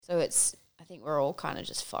So I think we're all kind of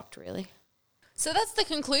just fucked, really. So that's the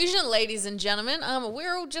conclusion, ladies and gentlemen.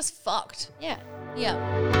 We're all just fucked. Yeah. Yeah.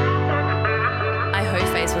 My hoe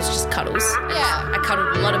phase was just cuddles. Yeah. I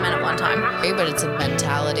cuddled a lot of men at one time. But it's a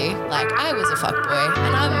mentality. Like, I was a fuckboy,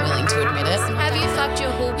 and I'm willing to admit it. Have you fucked your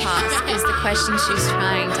whole past is the question she's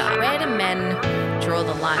trying to ask. Where do men draw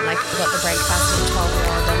the line? Like, I've got the breakfast of a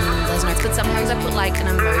 12-year-old and there's no... But sometimes I put, like,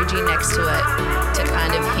 an emoji next to it to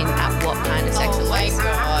kind of hint at what kind of sex it was. Oh,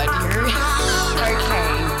 my God. Okay,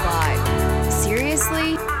 but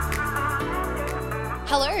seriously?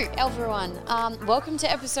 Hello, everyone. Welcome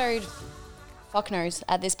to episode... Fuck knows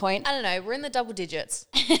at this point. I don't know. We're in the double digits.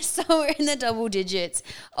 So we're in the double digits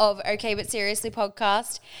of Okay But Seriously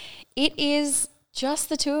podcast. It is just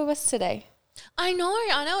the two of us today. I know.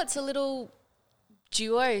 It's a little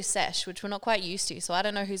duo sesh, which we're not quite used to. So I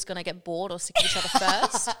don't know who's going to get bored or sick of each other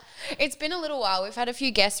first. It's been a little while. We've had a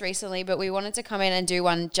few guests recently, but we wanted to come in and do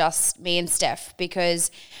one just me and Steph because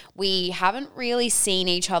we haven't really seen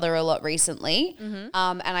each other a lot recently. And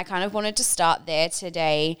I kind of wanted to start there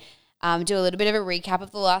today. Do a little bit of a recap of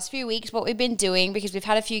the last few weeks, what we've been doing, because we've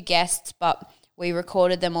had a few guests, but we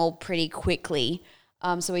recorded them all pretty quickly.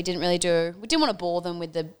 So we didn't want to bore them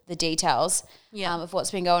with the details of what's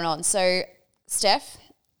been going on. So, Steph,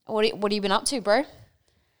 what have you been up to, bro?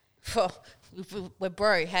 We're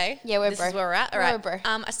bro, hey? Yeah, we're this bro. This is where we're at. All We're right. bro.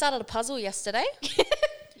 I started a puzzle yesterday.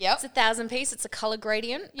 Yep. It's 1,000 piece. It's a color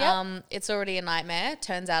gradient. Yep. It's already a nightmare.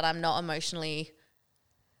 Turns out I'm not emotionally...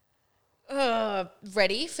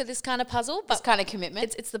 ready for this kind of puzzle, but This kind of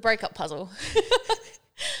commitment. it's the breakup puzzle.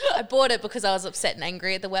 I bought it because I was upset and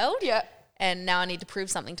angry at the world. Yeah. And now I need to prove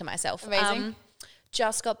something to myself. Amazing.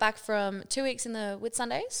 Just got back from 2 weeks in the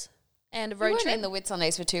Whitsundays and a road You weren't trip. in the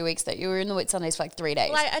Whitsundays for 2 weeks, though. You were in the Whitsundays for like 3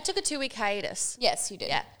 days. Well, I took a 2-week hiatus. Yes, you did.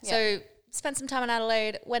 Yeah. So spent some time in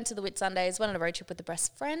Adelaide, went to the Whitsundays, went on a road trip with the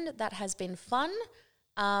best friend. That has been fun.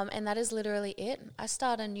 And that is literally it. I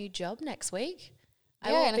start a new job next week.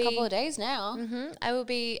 in a couple of days now. I will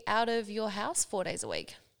be out of your house 4 days a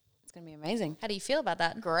week. It's going to be amazing. How do you feel about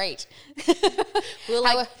that? Great.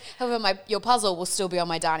 We'll However, your puzzle will still be on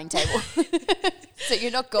my dining table. So you're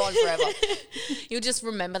not gone forever. You'll just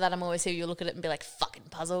remember that I'm always here. You'll look at it and be like, fucking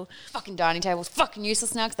puzzle. Fucking dining table's fucking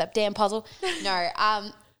useless now because that damn puzzle. No,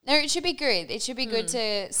 it should be good. It should be good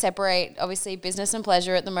to separate. Obviously, business and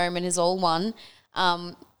pleasure at the moment is all one.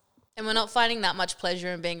 And we're not finding that much pleasure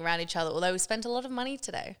in being around each other, although we spent a lot of money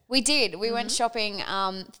today. We did. We went shopping,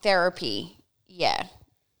 therapy. Yeah.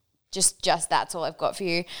 Just that's all I've got for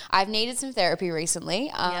you. I've needed some therapy recently.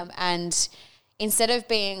 And instead of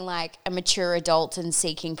being like a mature adult and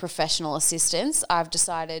seeking professional assistance, I've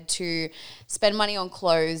decided to spend money on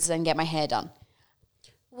clothes and get my hair done.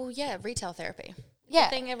 Well, yeah, retail therapy. Yeah. I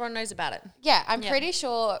think everyone knows about it. Yeah, I'm pretty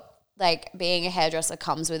sure like being a hairdresser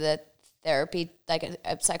comes with a therapy, like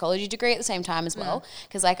a psychology degree at the same time as well,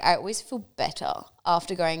 because like I always feel better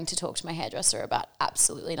after going to talk to my hairdresser about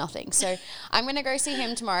absolutely nothing. So I'm going to go see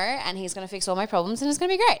him tomorrow and he's going to fix all my problems and it's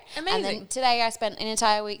going to be great. Amazing. And then today I spent an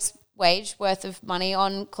entire week's wage worth of money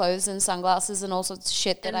on clothes and sunglasses and all sorts of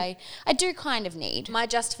shit that I do kind of need. My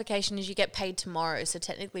justification is you get paid tomorrow, so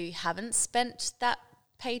technically you haven't spent that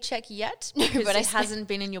paycheck yet because but it hasn't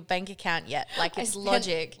been in your bank account yet. Like, it's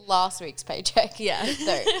logic. Last week's paycheck. Yeah.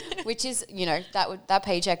 Though, which is, that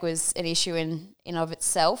paycheck was an issue in of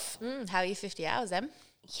itself. How are you 50 hours, Em?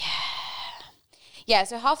 Yeah,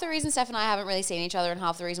 so half the reason Steph and I haven't really seen each other and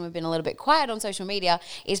half the reason we've been a little bit quiet on social media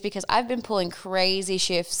is because I've been pulling crazy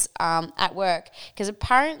shifts at work because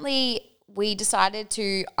apparently we decided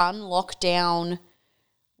to unlock down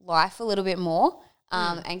life a little bit more.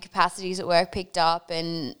 And capacities at work picked up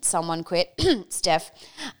and someone quit, Steph.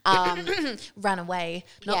 Ran away.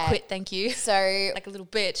 Not Yeah. quit, thank you. So Like a little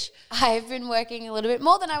bitch. I've been working a little bit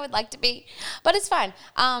more than I would like to be, but it's fine.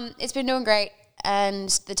 It's been doing great and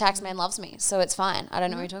the tax man loves me, so it's fine. I don't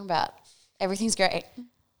know what you're talking about. Everything's great.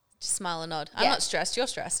 Just smile and nod. I'm Yeah. not stressed. You're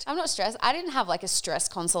stressed. I'm not stressed. I didn't have like a stress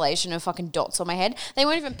constellation of fucking dots on my head. They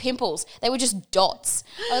weren't even pimples. They were just dots.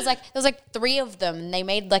 There was like 3 of them and they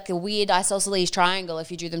made like a weird isosceles triangle if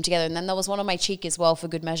you drew them together. And then there was one on my cheek as well for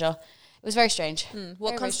good measure. It was very strange. What Very, very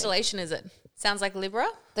strange. constellation is it? Sounds like Libra?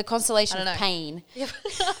 The constellation I of don't know. pain.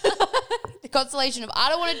 The constellation of I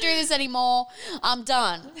don't want to do this anymore. I'm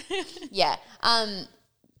done. Yeah.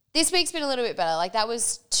 This week's been a little bit better. Like that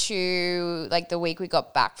was the week we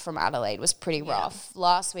got back from Adelaide was pretty rough.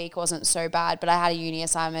 Last week wasn't so bad, but I had a uni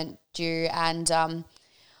assignment due and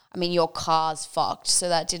your car's fucked, so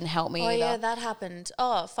that didn't help me either. Yeah, that happened.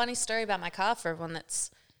 Oh, funny story about my car for everyone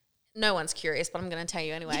no one's curious, but I'm going to tell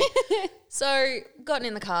you anyway. So, gotten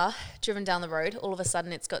in the car, driven down the road. All of a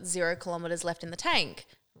sudden, it's got 0 kilometres left in the tank.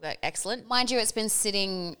 Like, excellent. Mind you, it's been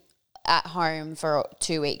sitting at home for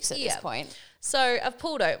 2 weeks at this point. So I've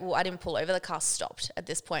pulled over. Well, I didn't pull over. The car stopped at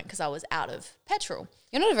this point because I was out of petrol.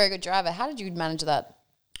 You're not a very good driver. How did you manage that?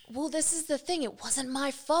 Well, this is the thing. It wasn't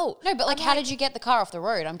my fault. No, but like, how did you get the car off the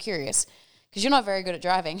road? I'm curious. Because you're not very good at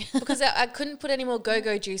driving. Because I couldn't put any more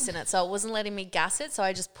go-go juice in it, so it wasn't letting me gas it, so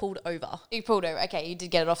I just pulled over. You pulled over. Okay, you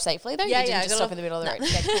did get it off safely though? Yeah, you didn't just stop in the middle of the road.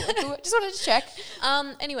 Okay, cool. Just wanted to check.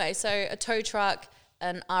 Anyway, so a tow truck,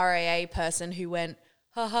 an RAA person who went,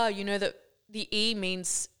 haha, you know that the E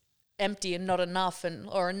means empty and not enough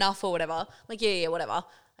or enough or whatever. I'm like, yeah, whatever.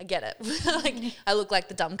 I get it. Like, I look like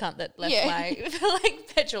the dumb cunt that left my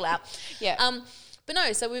like petrol out. Yeah. But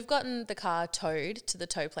no, so we've gotten the car towed to the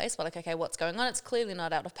tow place. We're like, okay, what's going on? It's clearly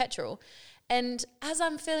not out of petrol. And as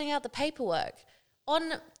I'm filling out the paperwork,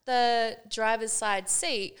 on the driver's side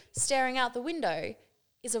seat, staring out the window,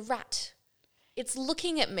 is a rat. It's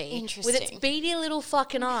looking at me with its beady little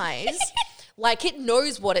fucking eyes like it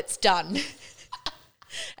knows what it's done.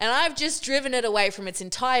 And I've just driven it away from its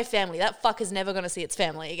entire family. That fucker's never going to see its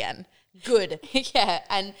family again. Good. Yeah,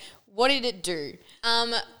 and what did it do?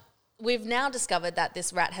 We've now discovered that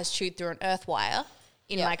this rat has chewed through an earth wire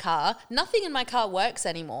in my car. Nothing in my car works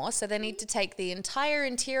anymore, so they need to take the entire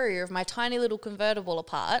interior of my tiny little convertible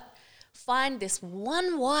apart, find this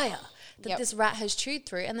one wire that this rat has chewed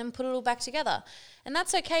through, and then put it all back together. And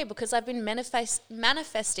that's okay because I've been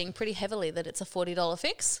manifesting pretty heavily that it's a $40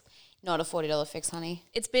 fix. Not a $40 fix, honey.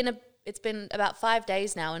 It's been about 5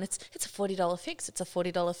 days now, and it's a $40 fix. It's a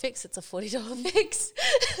 $40 fix. It's a $40 fix.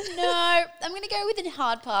 No, I'm going to go with a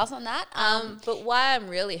hard pass on that. But why I'm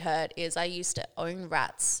really hurt is I used to own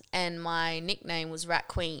rats, and my nickname was Rat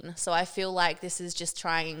Queen. So I feel like this is just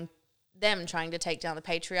trying to take down the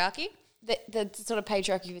patriarchy. The sort of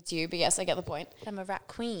patriarchy it's you, but yes, I get the point. I'm a rat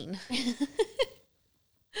queen.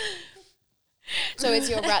 So it's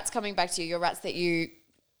your rats coming back to you, your rats that you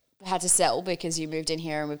had to sell because you moved in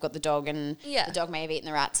here and we've got the dog and the dog may have eaten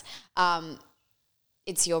the rats.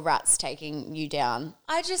 It's your rats taking you down.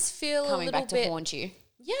 I just feel coming a little back bit, to haunt you.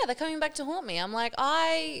 Yeah, they're coming back to haunt me. I'm like,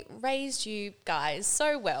 I raised you guys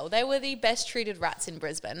so well. They were the best treated rats in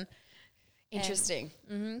Brisbane. Interesting.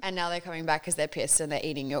 And now they're coming back because they're pissed and they're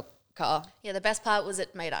eating your car. Yeah, the best part was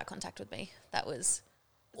it made eye contact with me. That was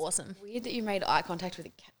awesome. Weird that you made eye contact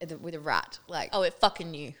with a rat. Like, oh, it fucking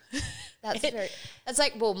knew. That's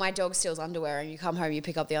like, well, my dog steals underwear and you come home, you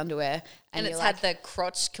pick up the underwear and it's had the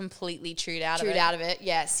crotch completely chewed out of it.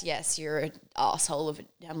 Yes, you're an asshole.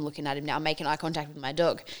 I'm looking at him now, making eye contact with my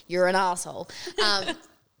dog. You're an asshole.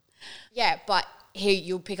 Yeah, but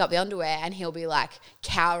you'll pick up the underwear and he'll be like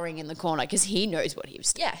cowering in the corner because he knows what he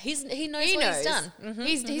was doing. Yeah, he knows what he's done.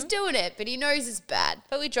 He's doing it, but he knows it's bad.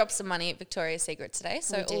 But we dropped some money at Victoria's Secret today,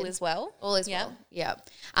 so all is well. All is well, yeah.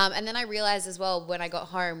 And then I realised as well when I got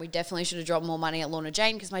home, we definitely should have dropped more money at Lorna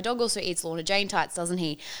Jane because my dog also eats Lorna Jane tights, doesn't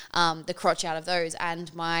he? The crotch out of those.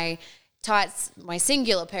 And my tights, my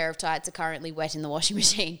singular pair of tights are currently wet in the washing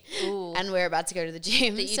machine. Ooh. And we're about to go to the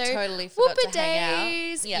gym. That you totally forgot to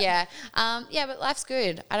hang out. Yeah. Yeah, but life's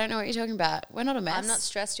good. I don't know what you're talking about. We're not a mess. I'm not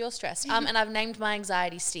stressed, you're stressed. And I've named my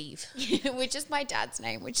anxiety Steve. Which is my dad's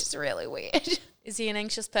name, which is really weird. Is he an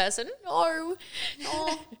anxious person? No.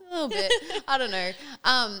 A little bit. I don't know.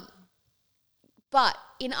 But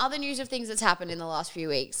in other news of things that's happened in the last few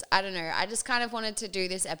weeks, I don't know. I just kind of wanted to do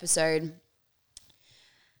this episode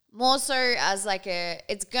more so as like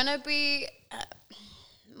it's going to be,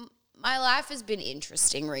 my life has been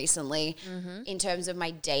interesting recently in terms of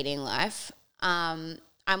my dating life. I'm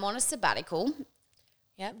on a sabbatical.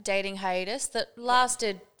 Yeah, dating hiatus that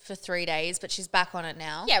lasted for 3 days, but she's back on it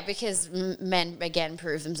now. Yeah, because men, again,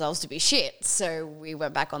 prove themselves to be shit. So we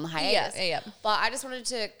went back on the hiatus. Yeah. But I just wanted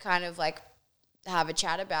to kind of like have a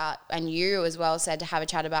chat about, and you as well said to have a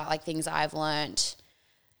chat about like things I've learnt.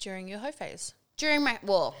 During your hoe phase. During my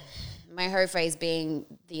hoe phase being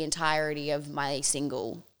the entirety of my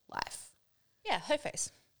single life. Yeah, hoe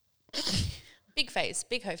phase. Big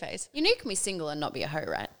hoe phase. You know you can be single and not be a hoe,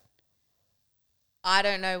 right? I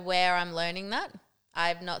don't know where I'm learning that.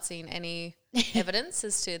 I've not seen any evidence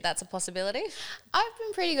as to that's a possibility. I've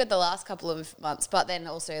been pretty good the last couple of months, but then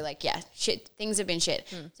also like, yeah, shit, things have been shit.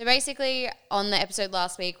 So basically on the episode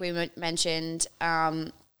last week, we mentioned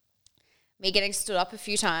me getting stood up a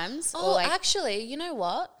few times. Oh, actually, you know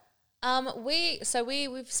what?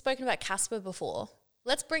 We've spoken about Casper before.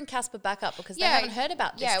 Let's bring Casper back up because they haven't heard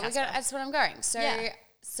about this. Yeah, that's what I'm going. So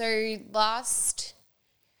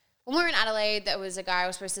when we were in Adelaide, there was a guy I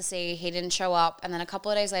was supposed to see. He didn't show up, and then a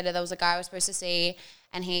couple of days later, there was a guy I was supposed to see,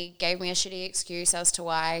 and he gave me a shitty excuse as to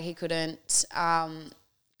why he couldn't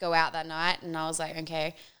go out that night, and I was like,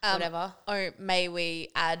 okay, whatever. Or may we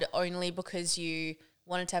add only because you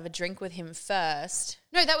wanted to have a drink with him first?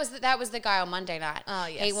 No, that was the guy on Monday night. Oh,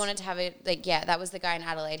 yes. He wanted to have it, like, yeah, that was the guy in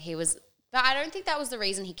Adelaide. But I don't think that was the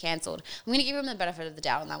reason he cancelled. I'm going to give him the benefit of the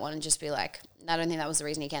doubt on that one and just be like, I don't think that was the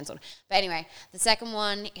reason he cancelled. But anyway, the second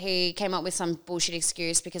one, he came up with some bullshit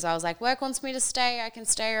excuse because I was like, work wants me to stay. I can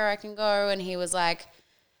stay or I can go. And he was like,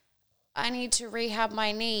 I need to rehab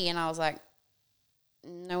my knee. And I was like,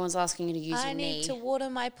 no one's asking you to use your knee. I need to water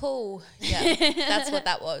my pool. Yeah, that's what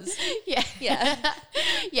that was. Yeah. Yeah.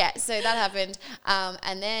 Yeah, so that happened.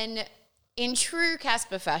 And then in true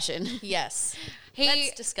Casper fashion, Yes.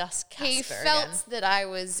 Let's discuss Casper he felt again. that I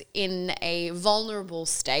was in a vulnerable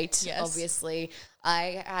state, Yes. obviously.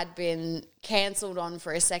 I had been cancelled on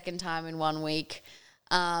for a second time in 1 week.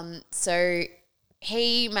 So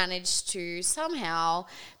he managed to somehow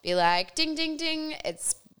be like, ding, ding, ding,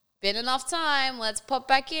 it's been enough time. Let's pop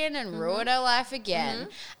back in and ruin our life again.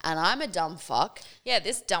 And I'm a dumb fuck. Yeah,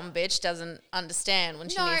 this dumb bitch doesn't understand when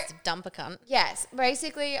she No. needs to dump a cunt. Yes,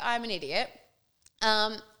 basically, I'm an idiot.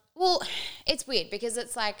 Well, it's weird because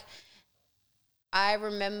it's like I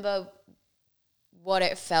remember what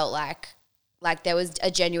it felt like there was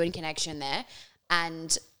a genuine connection there,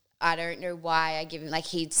 and I don't know why I give him, like,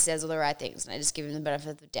 he says all the right things, and I just give him the benefit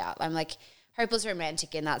of the doubt. I'm like hopeless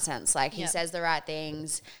romantic in that sense. Like, he Yep. says the right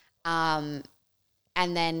things, and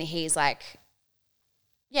then he's like,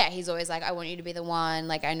 yeah, he's always like, I want you to be the one.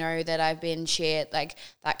 Like, I know that I've been shit, like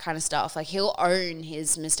that kind of stuff. Like, he'll own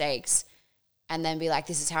his mistakes and then be like,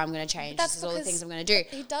 this is how I'm going to change. This is all the things I'm going to do.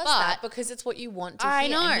 He does But that because it's what you want to I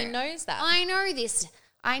hear. know. And he knows that. I know this.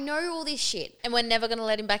 I know all this shit. And we're never going to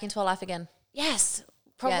let him back into our life again. Yes.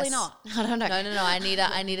 Probably Yes. not. I don't know. No. I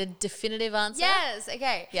need a definitive answer. Yes.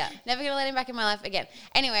 Okay. Yeah. Never going to let him back in my life again.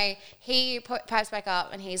 Anyway, he pipes back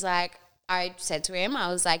up and he's like, I said to him, I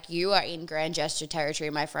was like, you are in grand gesture territory,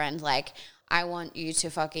 my friend. Like, I want you to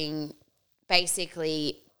fucking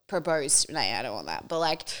basically propose. No, I don't want that. But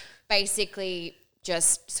like, basically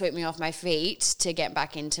just sweep me off my feet to get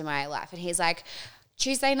back into my life. And he's like,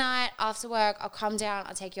 Tuesday night after work, I'll come down.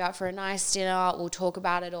 I'll take you out for a nice dinner. We'll talk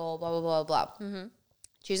about it all, blah, blah, blah, blah. Mm-hmm.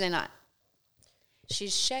 Tuesday night.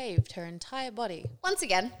 She's shaved her entire body. Once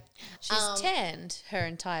again, She's tanned her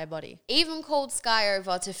entire body. even called Sky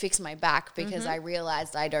over to fix my back because I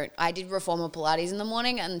realized I did reformer Pilates in the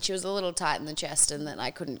morning and she was a little tight in the chest and then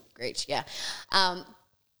I couldn't reach. Yeah.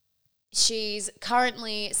 She's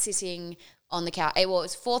currently sitting on the couch. Well, it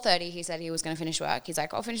was 4:30. He said he was going to finish work. He's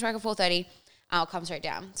like, I'll finish work at 4:30. I'll come straight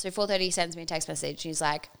down. So 4:30 he sends me a text message. He's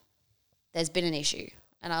like, there's been an issue.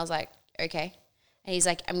 And I was like, okay. And he's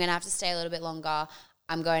like, I'm going to have to stay a little bit longer.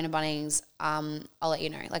 I'm going to Bunnings. I'll let you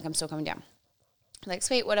know. Like, I'm still coming down. I'm like,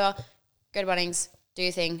 sweet, whatever. Go to Bunnings, do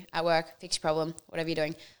your thing at work, fix your problem, whatever you're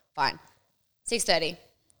doing. Fine. 6:30.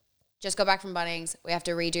 Just got back from Bunnings. We have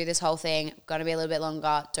to redo this whole thing. Going to be a little bit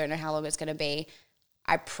longer. Don't know how long it's going to be.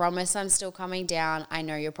 I promise I'm still coming down. I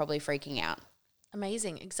know you're probably freaking out.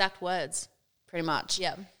 Amazing. Exact words. Pretty much.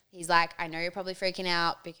 Yeah. He's like, I know you're probably freaking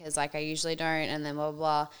out because, like, I usually don't, and then blah,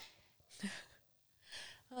 blah, blah.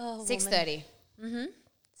 Oh, 6:30.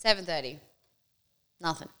 7:30.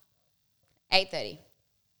 Nothing. 8:30.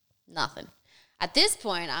 Nothing. At this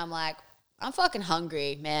point, I'm like, I'm fucking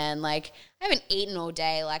hungry, man. Like, I haven't eaten all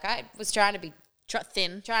day. Like, I was trying to be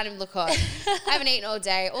thin. trying to look hot. I haven't eaten all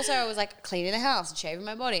day. Also, I was like cleaning the house and shaving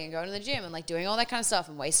my body and going to the gym and like doing all that kind of stuff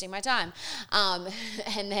and wasting my time.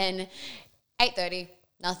 And then 8:30,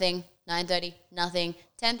 nothing. 9:30, nothing.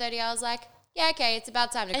 10:30, I was like, yeah, okay, it's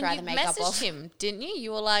about time to cry the And makeup you messaged off. him, didn't you?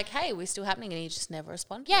 You were like, hey, we're still happening, and he just never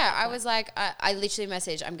responded. Yeah, I was like, I literally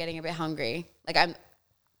messaged, I'm getting a bit hungry. Like, I'm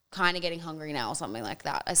kind of getting hungry now or something like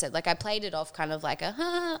that. I said, like, I played it off kind of like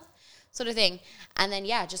a sort of thing. And then,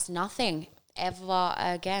 yeah, just nothing ever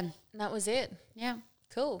again. And that was it. Yeah.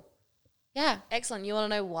 Cool. Yeah. Excellent. You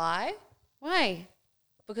want to know why? Why?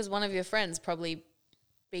 Because one of your friends probably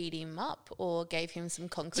beat him up or gave him some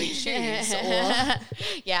concrete shoes or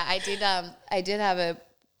Yeah, I did have a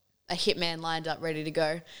hitman lined up ready to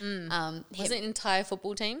go. was it an entire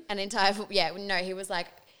football team? An entire no, he was like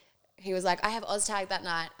I have OzTag that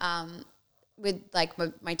night with like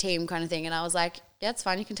my team kind of thing, and I was like, yeah, it's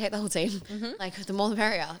fine, you can take the whole team. Like, the more the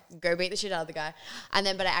merrier. Go beat the shit out of the guy. And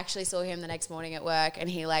then but I actually saw him the next morning at work, and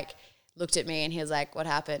he like looked at me and he was like, what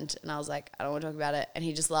happened? And I was like, I don't want to talk about it. And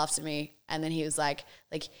he just laughed at me, and then he was like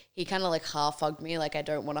he kind of like half hugged me, like, I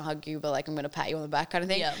don't want to hug you, but like I'm gonna pat you on the back kind of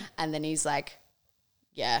thing. Yeah. And then he's like,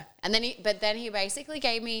 yeah. And then he basically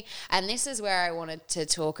gave me, and this is where I wanted to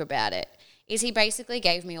talk about it, is he basically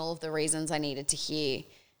gave me all of the reasons I needed to hear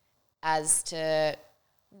as to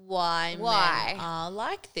why men are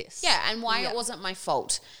like this. Yeah, and why it wasn't my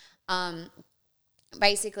fault.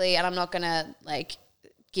 Basically, and I'm not going to, like,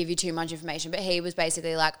 give you too much information, but he was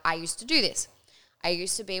basically like, I used to do this. I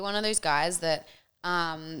used to be one of those guys that,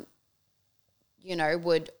 you know,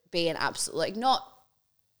 would be an absolute, like, not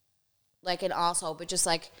like an asshole, but just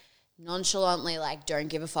like nonchalantly, like, don't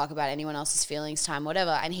give a fuck about anyone else's feelings, time,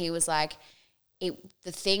 whatever. And he was like,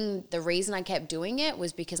 the reason I kept doing it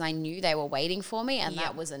was because I knew they were waiting for me, and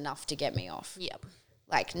that was enough to get me off. Yep.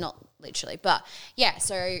 Like, not literally, but yeah,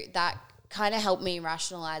 so that kind of helped me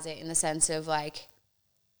rationalize it in the sense of, like,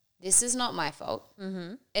 this is not my fault.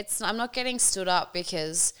 Mm-hmm. I'm not getting stood up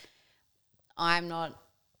because I'm not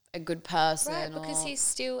a good person. Right, because they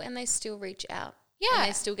still reach out. Yeah. And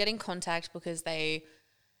they still get in contact because they,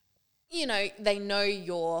 you know, they know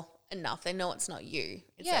you're enough. They know it's not you.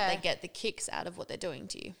 It's that they get the kicks out of what they're doing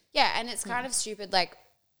to you. Yeah, and it's kind of stupid. Like,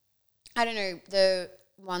 I don't know, the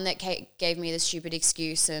one that gave me the stupid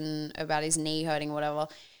excuse and about his knee hurting or whatever,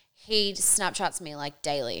 he Snapchats me, like,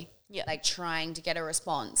 daily. Yeah. Like, trying to get a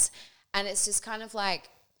response. And it's just kind of like,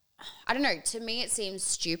 I don't know, to me it seems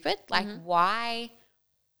stupid. Like, why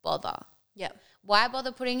bother? Yeah. Why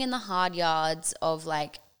bother putting in the hard yards of,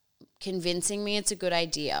 like, convincing me it's a good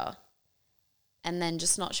idea and then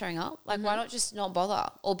just not showing up? Like, why not just not bother?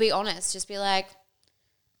 Or be honest, just be like,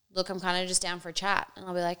 look, I'm kind of just down for a chat. And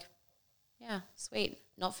I'll be like, yeah, sweet.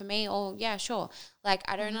 Not for me. Or, yeah, sure. Like,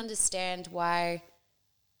 I don't understand why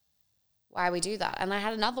we do that. And I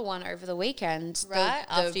had another one over the weekend. Right,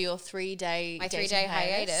 after your 3-day my 3-day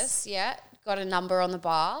hiatus. Yeah, got a number on the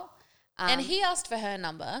bar. And he asked for her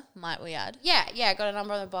number, might we add? Yeah, got a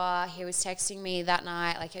number on the bar. He was texting me that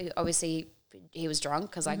night. Like, obviously, he was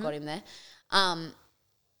drunk because I got him there.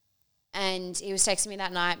 And he was texting me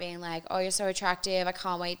that night being like, oh, you're so attractive. I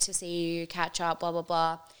can't wait to see you, catch up, blah, blah,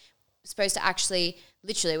 blah. We're supposed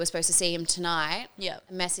to see him tonight. Yeah.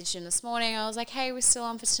 I messaged him this morning. I was like, hey, we're still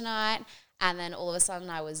on for tonight. And then all of a sudden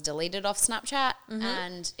I was deleted off Snapchat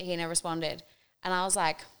and he never responded. And I was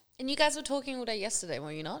like... And you guys were talking all day yesterday,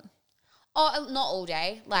 were you not? Oh, not all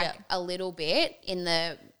day. Like a little bit in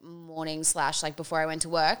the morning / like before I went to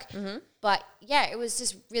work. Mm-hmm. But yeah, it was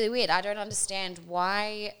just really weird. I don't understand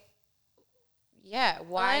why... Yeah,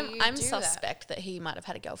 why I'm suspect that he might have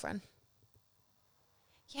had a girlfriend.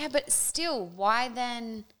 Yeah, but still, why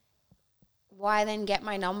then get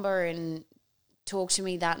my number and talk to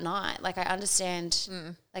me that night? Like, I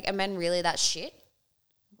understand. Like, are men really that shit?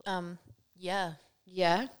 Yeah.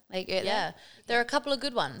 Yeah? Like, yeah. There are a couple of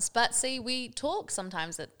good ones. But see, we talk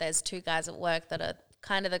sometimes that there's 2 guys at work that are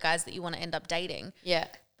kind of the guys that you want to end up dating. Yeah.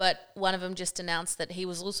 But one of them just announced that he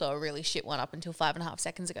was also a really shit one up until 5.5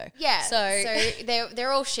 seconds ago. Yeah. So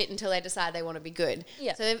they're all shit until they decide they want to be good.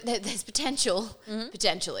 Yeah. So there's potential,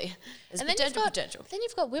 potentially. There's potential. Then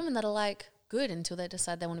you've got women that are like good until they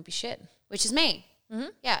decide they want to be shit. Which is me. Mm-hmm.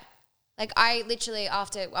 Yeah. Like, I literally,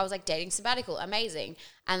 after I was like dating sabbatical, amazing.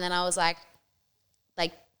 And then I was like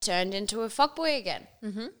turned into a fuckboy again.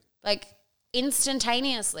 Mm-hmm. Like,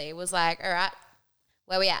 instantaneously was like, all right,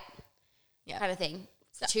 where we at? Yeah. Kind of thing.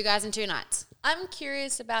 2 guys and 2 nights. I'm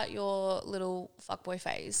curious about your little fuckboy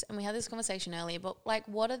phase, and we had this conversation earlier, but like,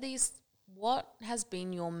 what has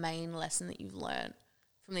been your main lesson that you've learned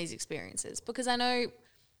from these experiences? Because I know,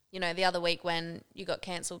 you know, the other week when you got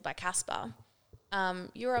cancelled by Casper,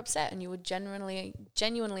 you were upset and you were genuinely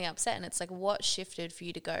upset, and it's like, what shifted for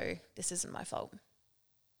you to go, this isn't my fault?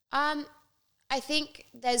 I think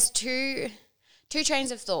there's two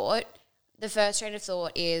trains of thought. The first train of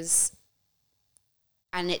thought is,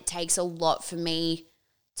 and it takes a lot for me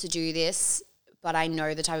to do this, but I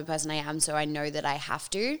know the type of person I am, so I know that I have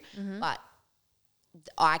to, but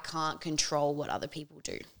I can't control what other people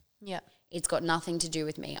do. Yeah. It's got nothing to do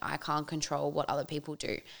with me. I can't control what other people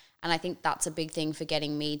do. And I think that's a big thing for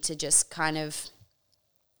getting me to just kind of,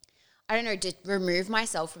 I don't know, to remove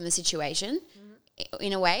myself from the situation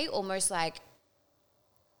in a way, almost like,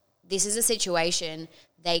 this is a situation,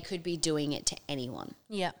 they could be doing it to anyone.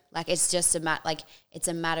 Yeah. Like, it's just it's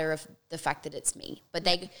a matter of the fact that it's me. But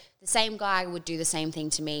the same guy would do the same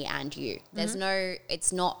thing to me and you. There's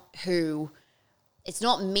it's not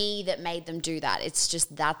me that made them do that. It's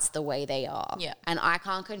just, that's the way they are. Yeah. And I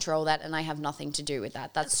can't control that, and I have nothing to do with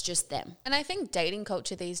that. That's just them. And I think dating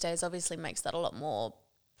culture these days obviously makes that a lot more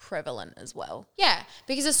prevalent as well. Yeah,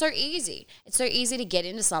 because it's so easy. It's so easy to get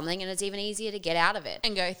into something, and it's even easier to get out of it.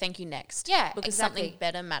 And go, thank you, next. Yeah, because exactly. Something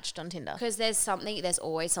better matched on Tinder. Because there's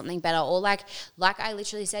always something better. Or like I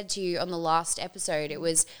literally said to you on the last episode, it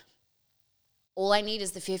was, all I need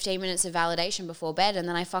is the 15 minutes of validation before bed, and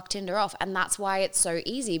then I fuck Tinder off. And that's why it's so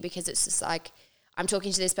easy, because it's just like, I'm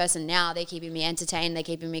talking to this person now, they're keeping me entertained, they're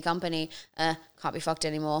keeping me company, can't be fucked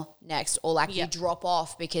anymore, next. Or like you drop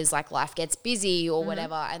off because like life gets busy or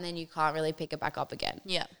whatever, and then you can't really pick it back up again.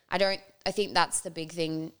 Yeah. I think that's the big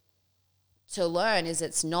thing to learn is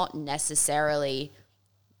it's not necessarily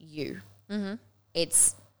you. Mm-hmm.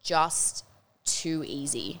 It's just too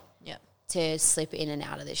easy to slip in and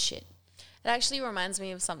out of this shit. It actually reminds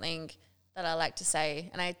me of something that I like to say,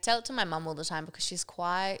 and I tell it to my mum all the time because she's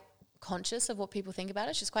quite conscious of what people think about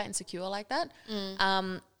her. She's quite insecure like that.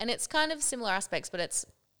 And it's kind of similar aspects, but it's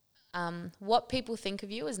what people think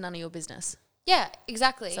of you is none of your business. Yeah,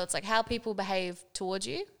 exactly. So it's like how people behave towards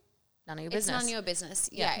you, none of your business. It's none of your business.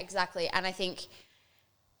 Yeah, exactly. And I think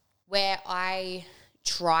where I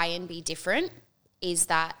try and be different is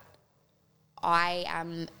that I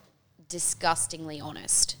am disgustingly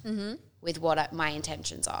honest with what my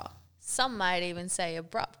intentions are. Some might even say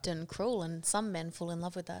abrupt and cruel, and some men fall in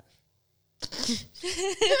love with that.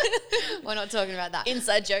 We're not talking about that.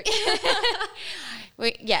 Inside joke.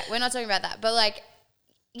 We're not talking about that. But like,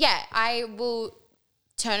 yeah, I will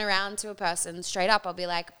turn around to a person straight up. I'll be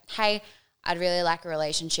like, hey, I'd really like a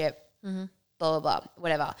relationship, blah, blah, blah,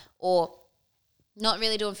 whatever. Or not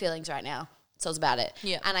really doing feelings right now. So it's about it.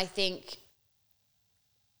 Yeah. And I think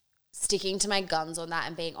sticking to my guns on that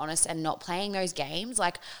and being honest and not playing those games,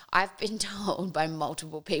 like I've been told by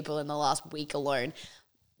multiple people in the last week alone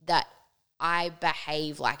that I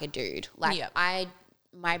behave like a dude. Like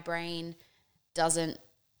my brain doesn't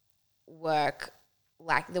work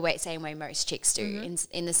like the same way most chicks do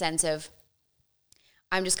in the sense of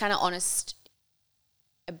I'm just kind of honest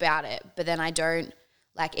about it, but then I don't,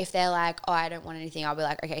 like if they're like, oh, I don't want anything, I'll be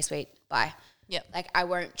like, okay, sweet, bye. Yep. Like I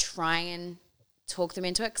won't try and talk them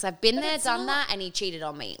into it because I've been there, done that, and he cheated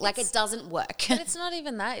on me. Like it doesn't work. But it's not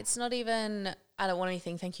even that. It's not even, I don't want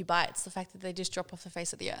anything, thank you, bye. It's the fact that they just drop off the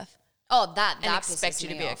face of the earth. Oh, that expect you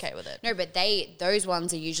to be off. okay with it. No, but those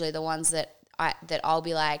ones are usually the ones that I'll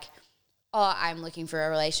be like, oh, I'm looking for a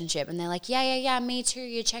relationship. And they're like, yeah, me too.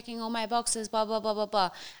 You're checking all my boxes, blah, blah, blah, blah, blah.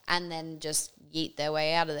 And then just yeet their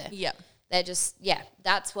way out of there. Yeah. They're just,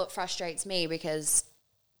 that's what frustrates me because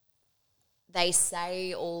they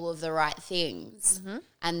say all of the right things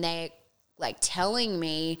and they're like telling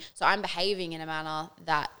me, so I'm behaving in a manner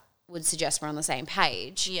that would suggest we're on the same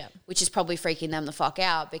page, which is probably freaking them the fuck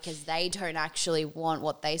out because they don't actually want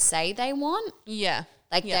what they say they want. Yeah.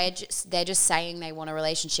 Like they're just saying they want a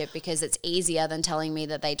relationship because it's easier than telling me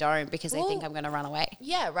that they don't because they think I'm going to run away.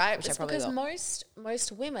 Yeah, right. Which it's I probably because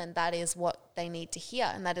most women, that is what they need to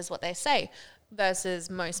hear and that is what they say. Versus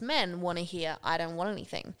most men want to hear, I don't want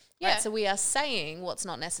anything. Yeah. Right? So we are saying what's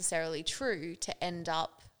not necessarily true to end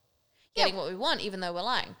up getting what we want, even though we're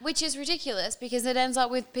lying. Which is ridiculous because it ends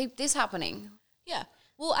up with this happening. Yeah.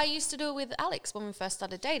 Well, I used to do it with Alex when we first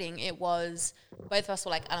started dating. It was, both of us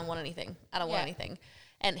were like, I don't want anything. I don't want anything.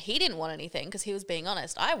 And he didn't want anything because he was being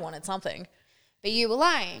honest. I wanted something. But you were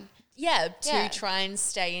lying. Yeah, to try and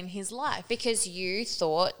stay in his life. Because you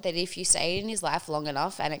thought that if you stayed in his life long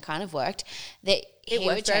enough, and it kind of worked, that he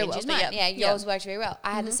would change his mind. Yeah, yours worked very well.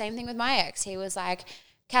 I had the same thing with my ex. He was like,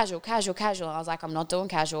 casual. I was like, I'm not doing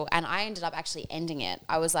casual. And I ended up actually ending it.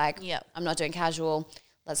 I was like, I'm not doing casual.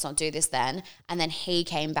 Let's not do this then. And then he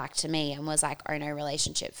came back to me and was like, oh no,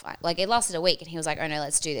 relationship fine. Like it lasted a week and he was like, oh no,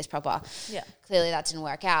 let's do this proper. Yeah. Clearly that didn't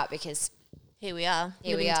work out because here we are,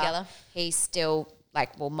 living together. He's still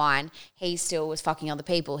he still was fucking other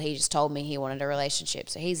people. He just told me he wanted a relationship.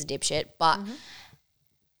 So he's a dipshit. But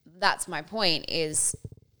that's my point is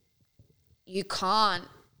you can't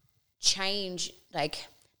change, like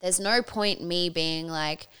there's no point me being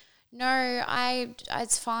like, no,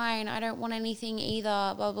 it's fine. I don't want anything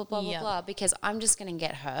either, blah, blah, blah, blah, blah, because I'm just going to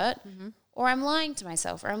get hurt or I'm lying to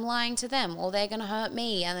myself or I'm lying to them or they're going to hurt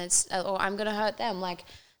me and or I'm going to hurt them. Like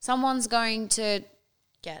someone's going to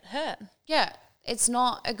get hurt. Yeah. It's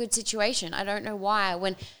not a good situation. I don't know why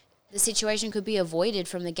when the situation could be avoided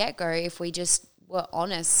from the get-go if we just were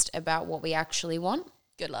honest about what we actually want.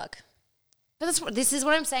 Good luck. But this is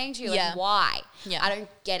what I'm saying to you. Like, why? Yeah. I don't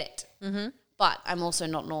get it. Mm-hmm. But I'm also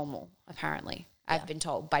not normal, apparently. I've been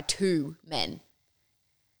told by 2 men.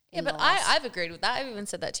 Yeah, but I've agreed with that. I've even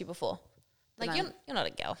said that to you before. Like, you're not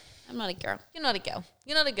a girl. I'm not a girl. You're not a girl.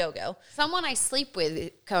 You're not a girl. Someone I sleep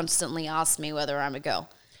with constantly asks me whether I'm a girl.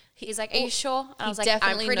 He's like, are you sure? And I was like,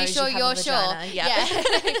 I'm pretty sure you're sure. Yeah.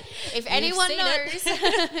 If anyone knows,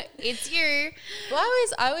 it's you. Well,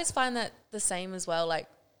 I always find that the same as well. Like,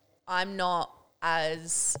 I'm not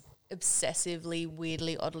as obsessively,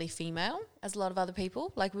 weirdly, oddly female as a lot of other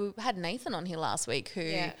people. Like, we had Nathan on here last week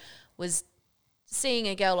who was seeing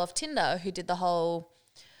a girl off Tinder who did the whole,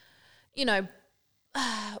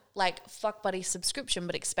 like fuck buddy subscription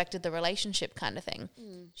but expected the relationship kind of thing.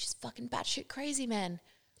 She's fucking batshit crazy, man.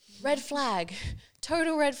 Red flag.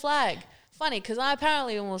 Total red flag. Funny because I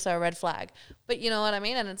apparently am also a red flag. But you know what I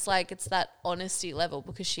mean? And it's like it's that honesty level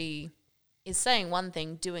because she is saying one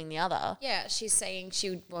thing, doing the other. Yeah, she's saying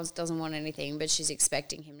she doesn't want anything, but she's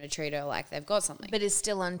expecting him to treat her like they've got something. But is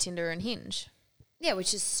still on Tinder and Hinge. Yeah,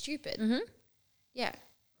 which is stupid. Yeah.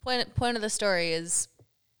 Point of the story is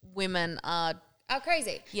women are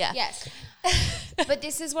crazy. Yeah. Yes. But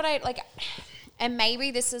this is what I like, and maybe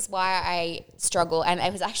this is why I struggle. And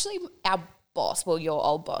it was actually our boss, well, your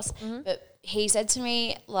old boss, but he said to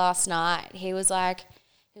me last night, he was like,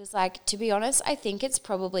 to be honest, I think it's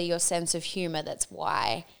probably your sense of humor that's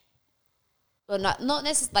why. Well, not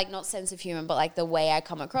necessarily like not sense of humor, but like the way I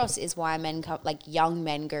come across is why young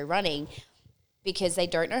men go running, because they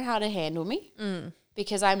don't know how to handle me.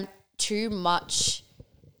 Because I'm too much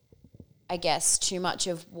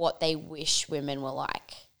of what they wish women were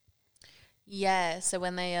like. Yeah, so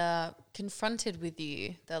when they are confronted with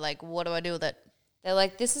you, they're like, what do I do with it? They're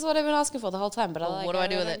like, this is what I've been asking for the whole time, but what do I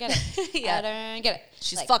do with it? Get it. Yeah. I don't get it.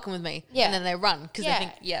 She's Like, fucking with me. Yeah. And then they run because they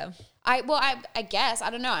think, I guess, I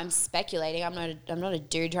don't know, I'm speculating. I'm not a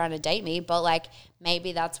dude trying to date me, but like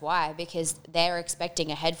maybe that's why, because they're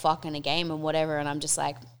expecting a head fuck in a game and whatever, and I'm just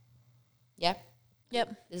like, yeah.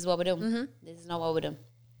 Yep. This is what we're doing. This is not what we're doing.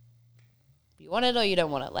 You want it or you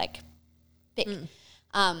don't want it, like pick.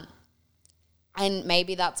 And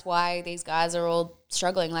maybe that's why these guys are all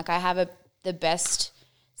struggling. Like I have the best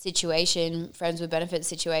situation, friends with benefits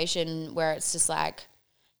situation, where it's just like,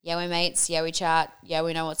 yeah, we're mates, yeah, we chat, yeah,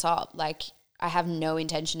 we know what's up. Like I have no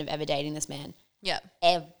intention of ever dating this man. Yeah.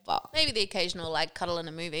 Ever. Maybe the occasional like cuddle in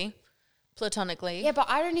a movie, platonically. Yeah, but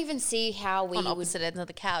I don't even see how we on would opposite ends of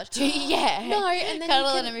the couch. yeah. No, and then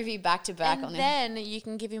cuddle you in a movie back to back and on him. then you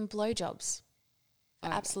can give him blowjobs for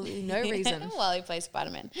absolutely no reason While he plays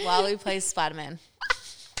Spider-Man. while he plays Spider-Man.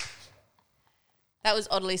 That was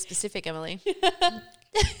oddly specific, Emily. Yeah,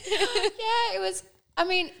 it was. I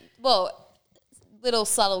mean, well, little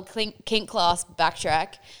subtle kink class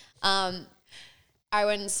backtrack. I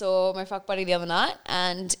went and saw my fuck buddy the other night,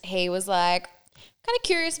 and he was like, kind of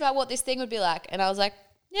curious about what this thing would be like, and I was like,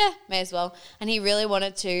 yeah, may as well. And he really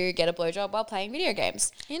wanted to get a blowjob while playing video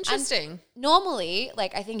games. Interesting. And normally,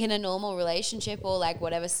 like I think in a normal relationship or like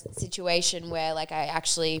whatever situation where like I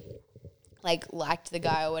actually like liked the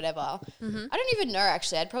guy or whatever, I don't even know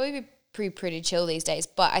actually. I'd probably be pretty chill these days,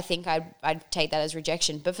 but I think I'd take that as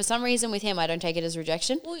rejection. But for some reason with him, I don't take it as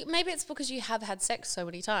rejection. Well, maybe it's because you have had sex so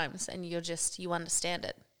many times and you understand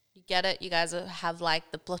it. You get it. You guys have like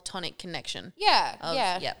the platonic connection. Yeah,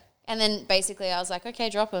 Yeah. And then basically I was like, okay,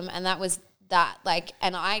 drop him. And that was that. Like,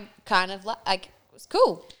 and I kind of like, it was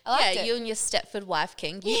cool. I liked it. You and your Stepford wife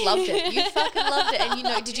king. You loved it. You fucking loved it. And you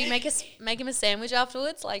know, did you make him a sandwich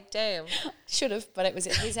afterwards? Like, damn. Should have, but it was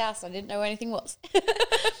at his house. I didn't know where anything was.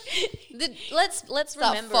 Let's Start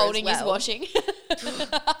remember folding as his well. washing.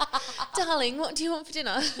 Darling, what do you want for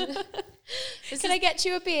dinner? Can I get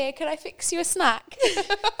you a beer? Can I fix you a snack?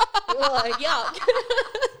 Oh, yuck.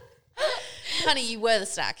 Honey, you were the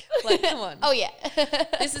snack. Like, come on. Oh, yeah.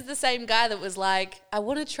 This is the same guy that was like, I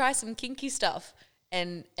want to try some kinky stuff.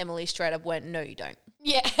 And Emily straight up went, no, you don't.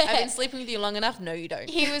 Yeah. I've been sleeping with you long enough. No, you don't.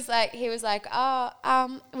 He was like,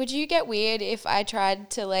 would you get weird if I tried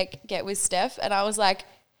to like get with Steph? And I was like,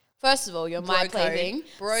 first of all, you're my plaything.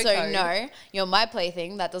 Bro so code. no, you're my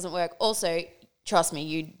plaything. That doesn't work. Also, trust me,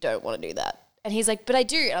 you don't want to do that. And he's like, but I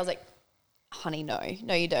do. And I was like, honey, no,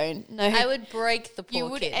 you don't. No, I would break the poor you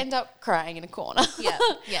would kid. end up crying in a corner. Yeah,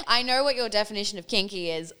 yeah. I know what your definition of kinky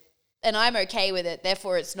is, and I'm okay with it.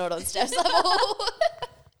 Therefore, it's not on Steph's level.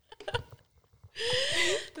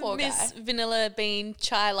 Poor Miss guy. Vanilla Bean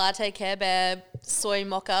Chai Latte Care Bear Soy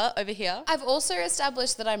Mocha over here. I've also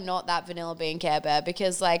established that I'm not that vanilla bean Care Bear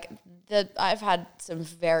because like I've had some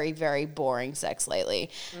very, very boring sex lately,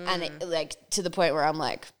 and it, like to the point where I'm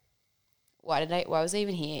like, why was I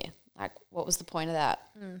even here? Like, what was the point of that?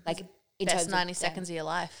 Like, in terms Best of 90 seconds of your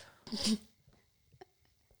life.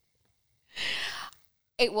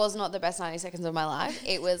 It was not the best 90 seconds of my life.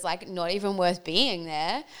 It was like not even worth being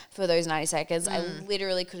there for those 90 seconds. I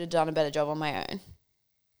literally could have done a better job on my own.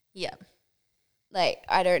 Yeah. Like,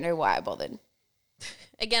 I don't know why I bothered.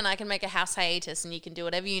 Again, I can make a house hiatus and you can do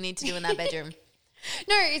whatever you need to do in that bedroom.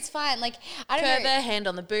 No, it's fine. Like, I don't Curve know. a hand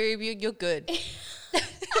on the boob, you're good.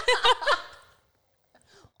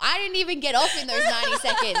 I didn't even get off in those 90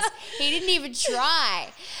 seconds. He didn't even try.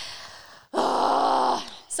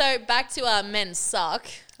 So back to our men suck,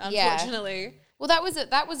 unfortunately. Well, that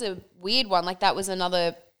was a weird one. Like, that was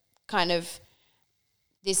another kind of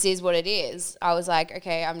this is what it is. I was like,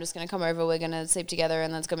 okay, I'm just going to come over. We're going to sleep together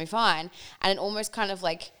and that's going to be fine. And it almost kind of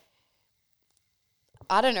like,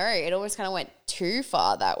 I don't know, it almost kind of went too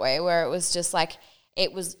far that way where it was just like,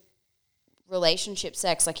 it was relationship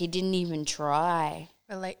sex. Like he didn't even try.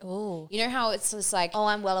 Oh. You know how it's just like. Oh,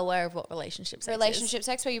 I'm well aware of what relationship sex is.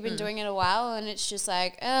 Sex where you've been doing it a while and it's just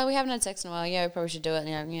like, oh, we haven't had sex in a while. Yeah, we probably should do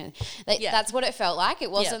it. That's what it felt like.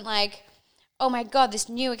 It wasn't like, oh my God, this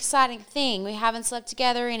new exciting thing. We haven't slept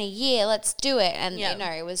together in a year. Let's do it. And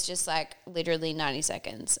it was just like literally 90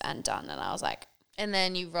 seconds and done. And I was like. And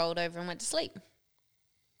then you rolled over and went to sleep.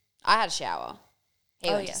 I had a shower. He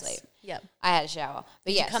went to sleep. Yeah. I had a shower.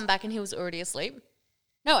 But Did you come back and he was already asleep?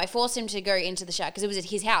 No, I forced him to go into the shower because it was at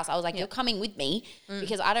his house. I was like, you're coming with me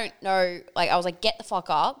because I don't know. Like, I was like, get the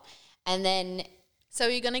fuck up. And then. So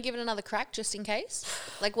are you going to give it another crack just in case?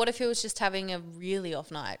 Like, what if he was just having a really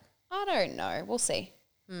off night? I don't know. We'll see.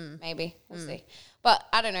 Maybe. We'll see. But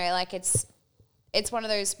I don't know. Like, it's one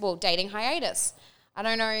of those, dating hiatus. I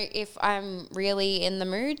don't know if I'm really in the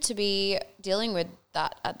mood to be dealing with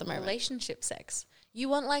that at the moment. Relationship sex. You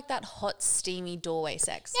want like that hot, steamy doorway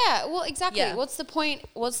sex. Yeah, well, exactly. Yeah. What's the point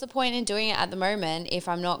in doing it at the moment if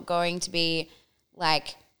I'm not going to be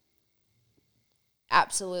like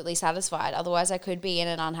absolutely satisfied? Otherwise I could be in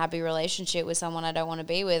an unhappy relationship with someone I don't want to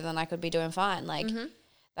be with and I could be doing fine. Like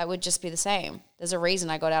that would just be the same. There's a reason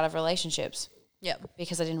I got out of relationships. Yeah.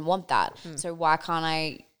 Because I didn't want that. So why can't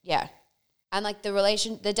I And like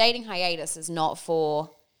the dating hiatus is not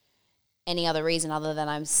for any other reason other than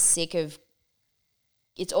I'm sick of.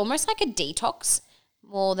 It's almost like a detox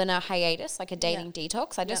more than a hiatus, like a dating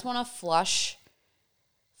detox. I just want to flush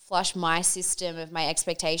my system of my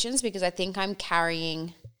expectations because I think I'm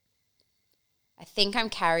carrying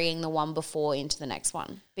the one before into the next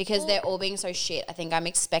one because they're all being so shit. I think I'm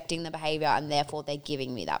expecting the behavior and therefore they're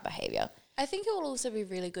giving me that behavior. I think it will also be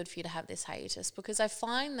really good for you to have this hiatus because I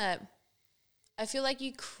find that I feel like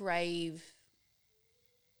you crave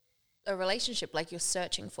a relationship, like you're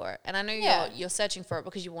searching for it. And I know you're searching for it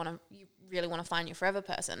because you really want to find your forever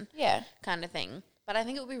person. Yeah. Kind of thing. But I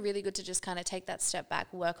think it would be really good to just kind of take that step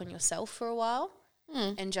back, work on yourself for a while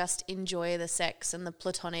and just enjoy the sex and the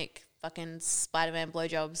platonic fucking Spider-Man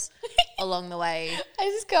blowjobs along the way. I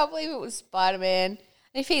just can't believe it was Spider-Man.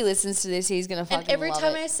 If he listens to this, he's going to fucking love it. And every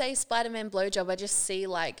time I say Spider-Man blowjob, I just see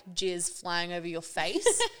like jizz flying over your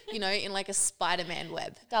face, in like a Spider-Man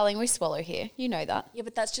web. Darling, we swallow here. You know that. Yeah,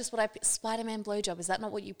 but that's just what Spider-Man blowjob. Is that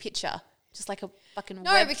not what you picture? Just like a fucking web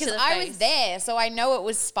No, because to the I face. was there, so I know it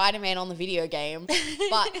was Spider-Man on the video game.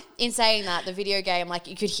 But in saying that, the video game, like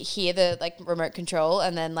you could hear the like remote control,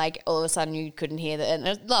 and then like all of a sudden you couldn't hear that, and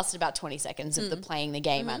it lasted about 20 seconds of the playing the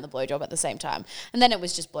game and the blowjob at the same time, and then it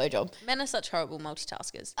was just blowjob. Men are such horrible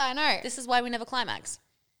multitaskers. I know. This is why we never climax.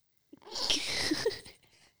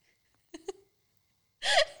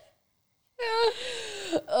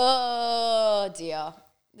 Oh dear.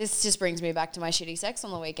 This just brings me back to my shitty sex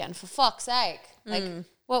on the weekend. For fuck's sake. Like,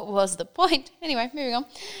 what was the point? Anyway, moving on.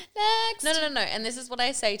 Next. No. And this is what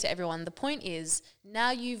I say to everyone. The point is,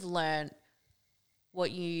 now you've learned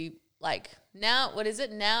what you, like, now, what is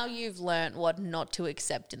it? Now you've learned what not to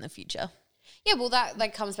accept in the future. Yeah, well, that,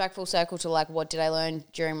 like, comes back full circle to, like, what did I learn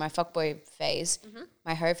during my fuckboy phase?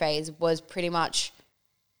 My hoe phase was pretty much,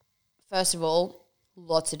 first of all,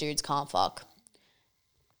 lots of dudes can't fuck.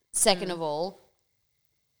 Second of all,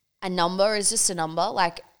 a number is just a number.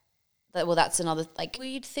 Like, well, that's another, like... Well,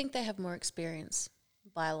 you'd think they have more experience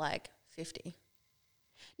by, like, 50.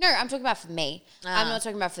 No, I'm talking about for me. I'm not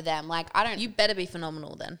talking about for them. Like, I don't... You better be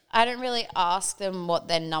phenomenal then. I don't really ask them what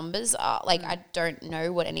their numbers are. Like, I don't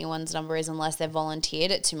know what anyone's number is unless they've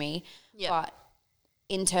volunteered it to me. Yeah. But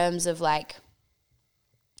in terms of, like...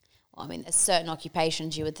 Well, I mean, there's certain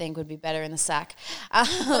occupations you would think would be better in the sack.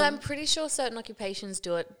 But I'm pretty sure certain occupations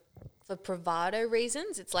do it for bravado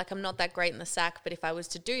reasons. It's like, I'm not that great in the sack, but if I was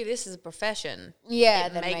to do this as a profession,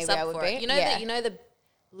 then makes maybe up I would for be. it. You know the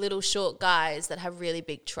little short guys that have really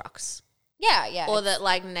big trucks. Yeah. Or that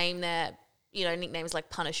like name their, nicknames like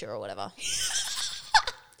Punisher or whatever.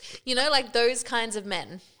 Like those kinds of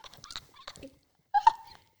men.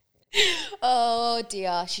 Oh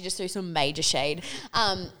dear, she just threw some major shade.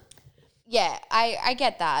 Yeah, I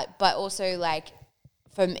get that, but also like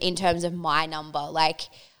in terms of my number, like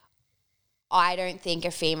I don't think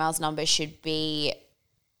a female's number should be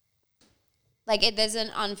like there's an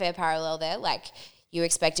unfair parallel there. Like you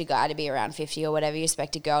expect a guy to be around 50 or whatever, you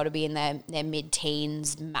expect a girl to be in their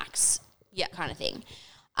mid-teens max, kind of thing.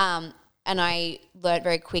 And I learned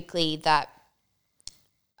very quickly that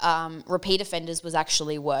repeat offenders was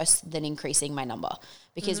actually worse than increasing my number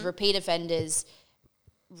because repeat offenders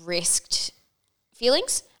risked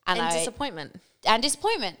feelings and disappointment. And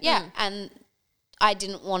disappointment, yeah. And I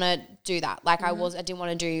didn't want to do that. Like I didn't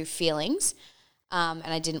want to do feelings, and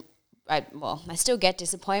I still get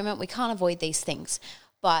disappointment. We can't avoid these things,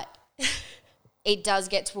 but it does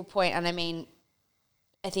get to a point, and I mean,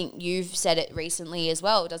 I think you've said it recently as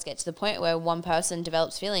well. It does get to the point where one person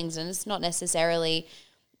develops feelings, and it's not necessarily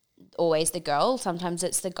always the girl. Sometimes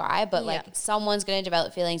it's the guy, but like someone's going to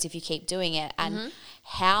develop feelings if you keep doing it. And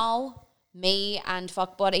how me and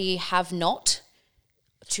Fuckbody have not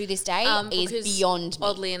to this day is beyond me.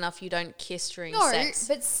 Oddly enough, you don't kiss during sex.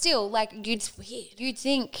 But still, like you'd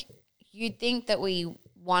think that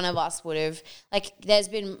one of us would have, like, there's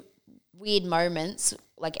been weird moments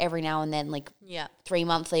like every now and then, like 3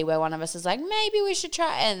 monthly, where one of us is like, maybe we should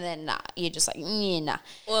try, and then nah, you're just like, nah.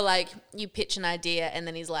 Or like you pitch an idea and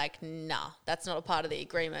then he's like, nah, that's not a part of the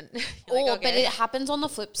agreement. But it happens on the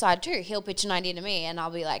flip side too. He'll pitch an idea to me and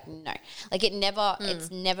I'll be like, no. Like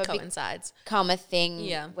it's never coincides. Become a thing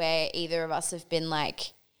where either of us have been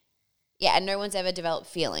like, yeah, and no one's ever developed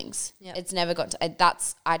feelings. Yep. It's never got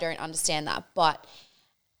to, I don't understand that. But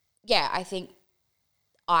yeah, I think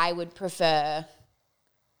I would prefer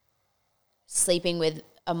sleeping with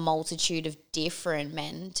a multitude of different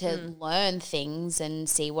men to learn things and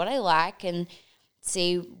see what I like and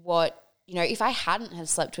see what, if I hadn't have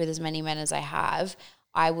slept with as many men as I have,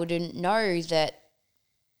 I wouldn't know that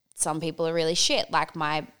some people are really shit. Like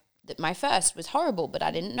my first was horrible, but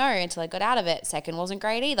I didn't know until I got out of it. Second wasn't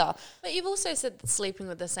great either. But you've also said that sleeping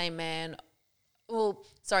with the same man,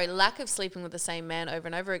 lack of sleeping with the same man over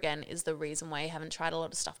and over again is the reason why you haven't tried a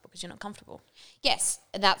lot of stuff, because you're not comfortable. Yes,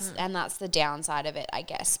 and that's the downside of it, I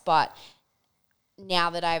guess. But now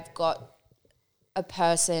that I've got a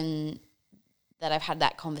person that I've had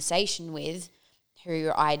that conversation with,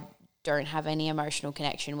 who I don't have any emotional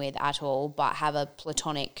connection with at all, but have a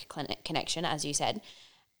platonic connection, as you said,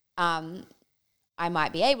 I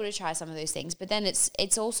might be able to try some of those things. But then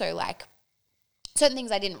it's also like certain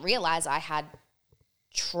things I didn't realize I had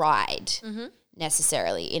tried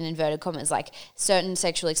necessarily, in inverted commas, like certain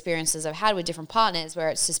sexual experiences I've had with different partners where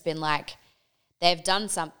it's just been like they've done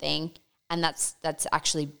something and that's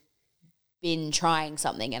actually been trying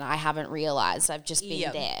something and I haven't realized. I've just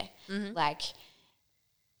been there. Like,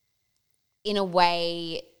 in a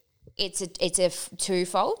way, it's a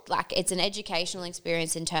twofold. Like, it's an educational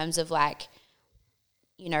experience in terms of like,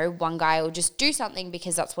 one guy will just do something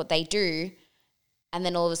because that's what they do. And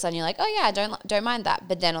then all of a sudden you're like, oh yeah, I don't mind that.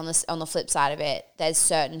 But then on the flip side of it, there's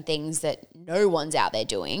certain things that no one's out there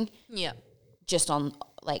doing. Yeah. Just on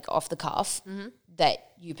like off the cuff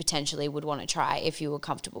that you potentially would want to try if you were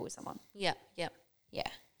comfortable with someone. Yeah. Yeah. Yeah.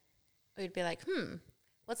 Or you'd be like,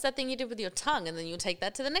 what's that thing you did with your tongue? And then you'll take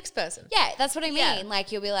that to the next person. Yeah, that's what I mean. Yeah.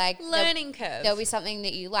 Like, you'll be like, learning curve. There'll be something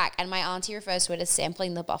that you like. And my auntie refers to it as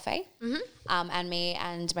sampling the buffet. And me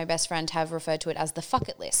and my best friend have referred to it as the fuck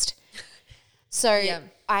it list. So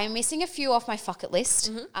I'm missing a few off my fuck it list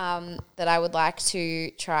that I would like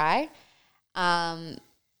to try. But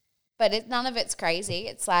none of it's crazy.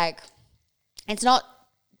 It's like, it's not,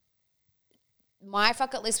 my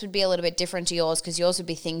fuck it list would be a little bit different to yours, because yours would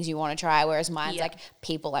be things you want to try, whereas mine's like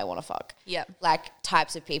people I want to fuck. Yeah. Like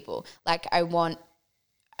types of people. Like, I want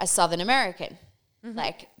a Southern American,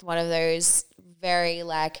 like one of those very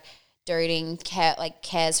like doting,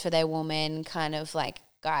 cares for their woman kind of like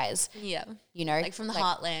guys. Yeah. Like from the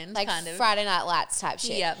heartland, like kind of. Friday Night Lights type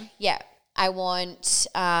shit. Yeah. Yeah. I want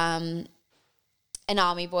an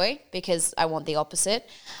army boy, because I want the opposite.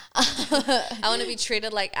 I want to be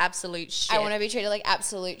treated like absolute shit. I want to be treated like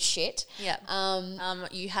absolute shit. Yeah.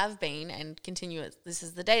 You have been and continue it. This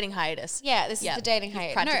is the dating hiatus. Yeah, this is the dating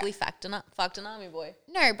hiatus. Practically fucked an army boy.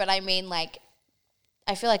 No, but I mean, like,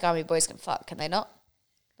 I feel like army boys can fuck, can they not?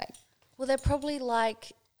 Like, well, they're probably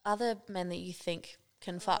like other men that you think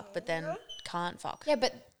can fuck, but then can't fuck. Yeah,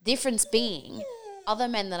 but difference being, other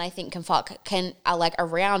men that I think can fuck are like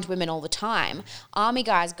around women all the time. Army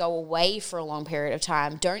guys go away for a long period of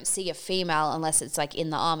time, don't see a female unless it's like in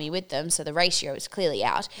the army with them, so the ratio is clearly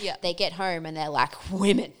out. Yeah. They get home and they're like,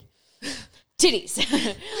 women. Titties.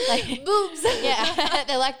 Like, boobs. Yeah.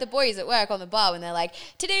 They're like the boys at work on the bar when they're like,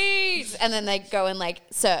 titties. And then they go and like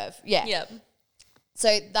serve. Yeah. Yeah.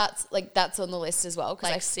 So that's on the list as well.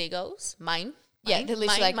 Like seagulls. Mine. Yeah, they're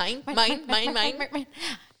literally mine.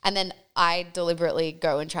 And then I deliberately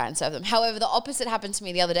go and try and serve them. However, the opposite happened to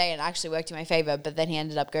me the other day and actually worked in my favor, but then he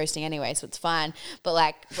ended up ghosting anyway, so it's fine. But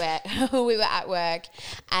like, we were at work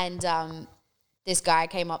and this guy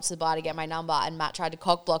came up to the bar to get my number, and Matt tried to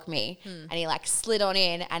cock block me and he like slid on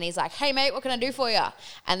in and he's like, hey mate, what can I do for you?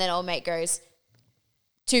 And then old mate goes,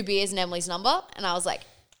 2 beers and Emily's number. And I was like,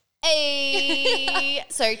 Hey.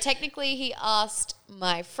 So technically he asked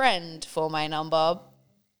my friend for my number,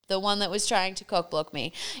 the one that was trying to cock block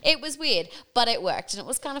me. It was weird, but it worked and it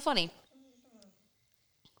was kind of funny.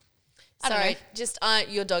 I don't know. Just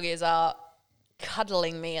your doggies are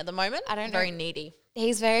cuddling me at the moment. I don't know. Very needy.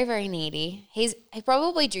 He's very, very needy. He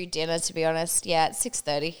probably due dinner, to be honest. Yeah, it's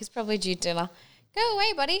 6:30. He's probably due dinner. Go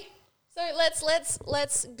away, buddy. So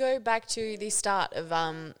let's go back to the start of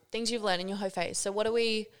things you've learned in your whole phase. So what are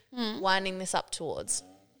we winding this up towards?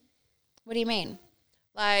 What do you mean?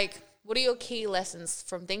 Like, what are your key lessons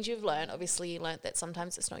from things you've learned? Obviously, you learned that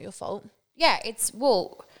sometimes it's not your fault. Yeah,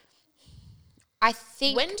 I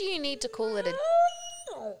think... When do you need to call it a...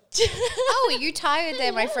 Oh, are you tired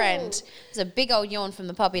there, my friend? There's a big old yawn from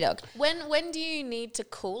the puppy dog. When do you need to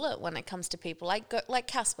call it when it comes to people? Like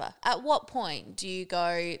Casper, at what point do you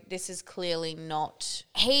go, this is clearly not...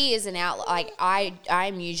 He is an out... Like,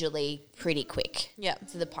 I'm usually pretty quick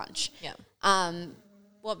to the punch. Yeah.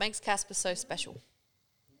 What makes Casper so special?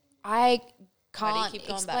 I can't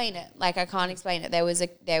explain it. Like, I can't explain it. There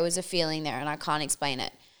was a feeling there and I can't explain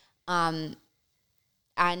it. And,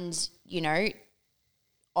 you know,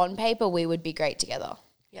 on paper we would be great together.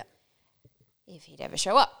 Yeah. If he'd ever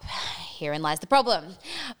show up. Herein lies the problem.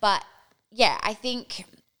 But, yeah, I think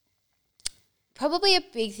probably a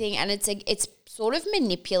big thing, and it's sort of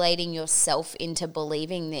manipulating yourself into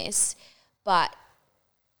believing this, but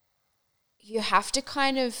you have to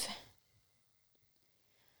kind of,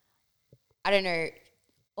 I don't know,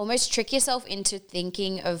 almost trick yourself into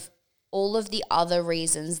thinking of all of the other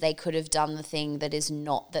reasons they could have done the thing that is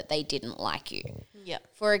not that they didn't like you. Yeah.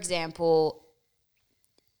 For example,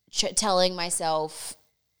 telling myself,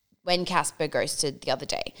 when Casper ghosted the other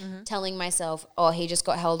day, telling myself, oh, he just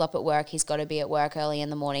got held up at work, he's got to be at work early in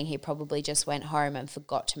the morning, he probably just went home and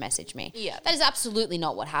forgot to message me. Yeah. That is absolutely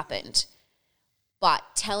not what happened. But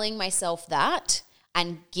telling myself that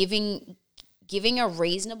and giving a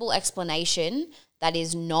reasonable explanation that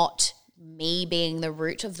is not me being the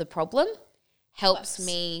root of the problem helps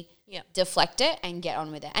me deflect it and get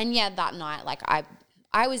on with it. And yeah, that night, like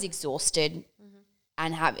I was exhausted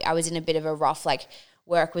and I was in a bit of a rough, like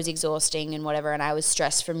work was exhausting and whatever, and I was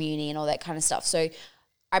stressed from uni and all that kind of stuff. So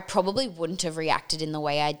I probably wouldn't have reacted in the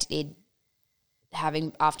way I did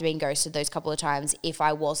after being ghosted those couple of times if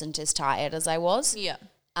I wasn't as tired as I was. Yeah.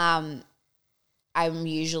 I'm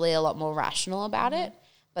usually a lot more rational about it,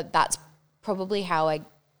 but that's probably how I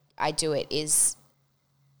do it is,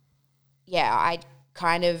 I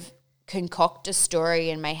kind of concoct a story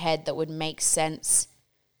in my head that would make sense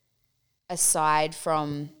aside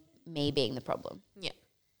from me being the problem. Yeah.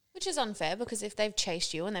 Which is unfair because if they've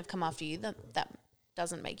chased you and they've come after you, that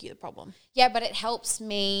doesn't make you the problem. Yeah, but it helps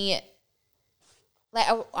me. Like,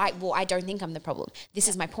 I don't think I'm the problem. This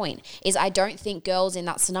is my point, is I don't think girls in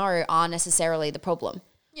that scenario are necessarily the problem.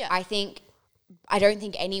 Yeah. I don't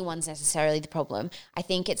think anyone's necessarily the problem. I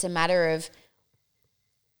think it's a matter of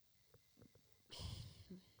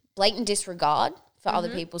blatant disregard for other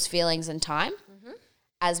people's feelings and time,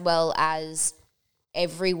 as well as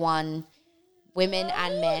everyone, women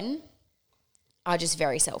and men, are just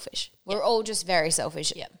very selfish. We're all just very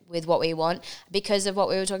selfish with what we want because of what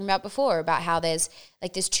we were talking about before, about how there's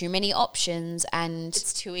too many options and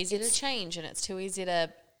it's too easy to change and it's too easy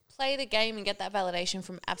to play the game and get that validation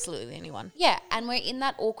from absolutely anyone. Yeah, and we're in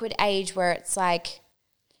that awkward age where it's like,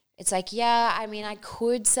 yeah, I mean, I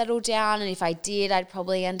could settle down, and if I did, I'd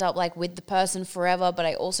probably end up like with the person forever, but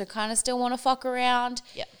I also kind of still want to fuck around.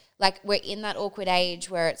 Yeah. Like, we're in that awkward age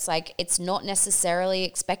where it's like, it's not necessarily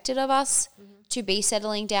expected of us to be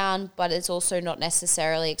settling down, but it's also not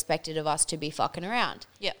necessarily expected of us to be fucking around.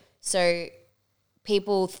 Yeah. So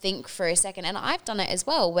people think for a second, and I've done it as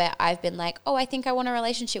well, where I've been like, oh, I think I want a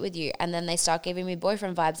relationship with you. And then they start giving me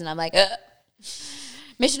boyfriend vibes and I'm like,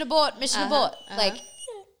 mission abort. Like,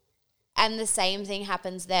 and the same thing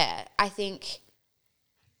happens there. I think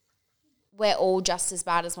we're all just as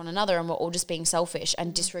bad as one another and we're all just being selfish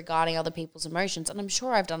and disregarding other people's emotions. And I'm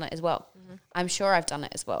sure I've done it as well. I'm sure I've done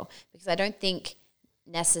it as well because I don't think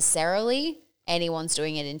necessarily anyone's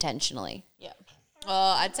doing it intentionally. Yeah.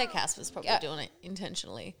 Oh, I'd say Casper's probably doing it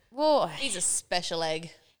intentionally. Well, he's a special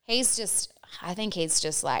egg. I think he's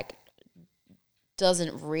just like,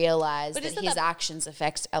 doesn't realize that his actions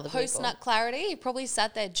affect other people. Post-nut clarity, he probably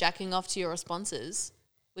sat there jacking off to your responses,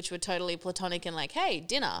 which were totally platonic and like, hey,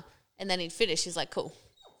 dinner. And then he'd finish, he's like, cool,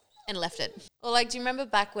 and left it. Or like, do you remember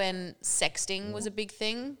back when sexting was a big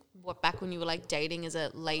thing? Back when you were like dating as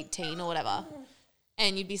a late teen or whatever?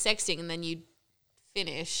 And you'd be sexting and then you'd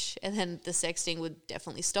finish and then the sexting would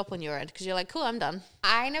definitely stop on your end because you're like, cool, I'm done.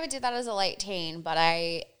 I never did that as a late teen, but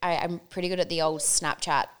I'm pretty good at the old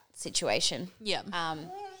Snapchat situation. Yeah.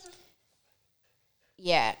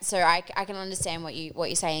 Yeah, so I can understand what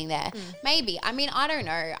you're saying there. Maybe. I mean, I don't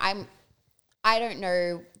know. I don't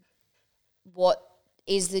know what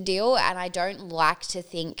is the deal, and I don't like to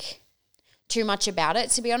think too much about it,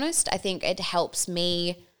 to be honest. I think it helps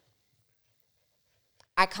me.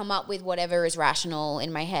 I come up with whatever is rational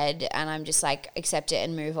in my head, and I'm just like, accept it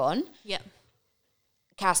and move on. Yeah.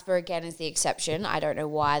 Casper, again, is the exception. I don't know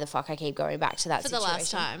why the fuck I keep going back to that For situation. the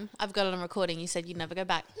last time, I've got it on recording. You said you'd never go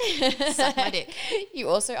back. Suck my dick. You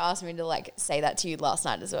also asked me to like say that to you last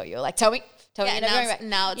night as well. You were like, tell me you're never going back.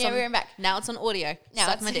 Now it's you're never going back. Now it's on audio. Now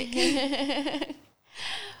Suck my dick.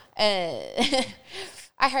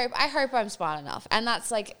 I hope I'm smart enough. And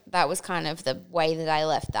that was kind of the way that I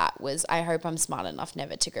left that, was I hope I'm smart enough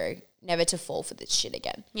never to fall for this shit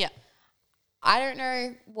again. Yeah. I don't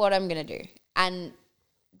know what I'm going to do. And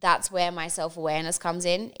that's where my self-awareness comes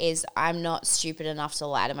in, is I'm not stupid enough to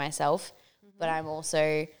lie to myself, but I'm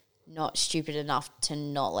also not stupid enough to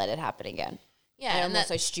not let it happen again. Yeah, and I'm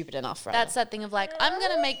also stupid enough, right? That's that thing of like, I'm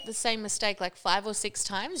going to make the same mistake like 5 or 6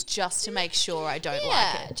 times just to make sure I don't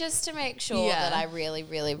like it. Just to make sure that I really,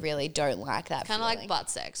 really, really don't like that Kind of like butt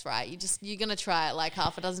sex, right? You're going to try it like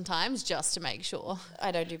half a dozen times just to make sure. I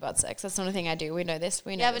don't do butt sex. That's not a thing I do. We know this.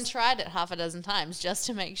 You haven't tried it half a dozen times just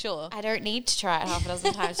to make sure. I don't need to try it half a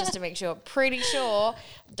dozen times just to make sure. Pretty sure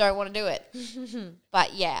don't want to do it.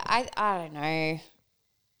 But yeah, I don't know.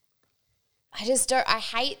 I just don't. I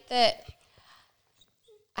hate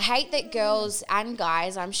that girls and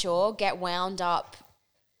guys, I'm sure, get wound up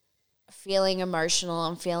feeling emotional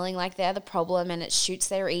and feeling like they're the problem, and it shoots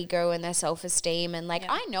their ego and their self-esteem. And like,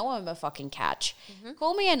 I know I'm a fucking catch.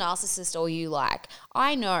 Call me a narcissist all you like.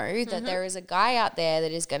 I know that there is a guy out there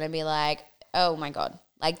that is going to be like, oh my God,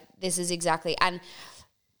 like this is exactly. And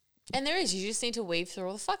there is. You just need to weave through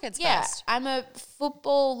all the fuckheads first. I'm a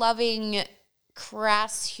football-loving,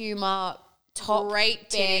 crass humor, top great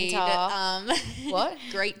tittied, what?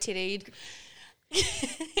 Great tittied.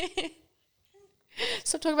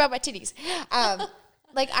 Stop talking about my titties.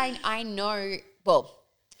 Like I know. Well,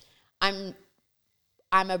 I'm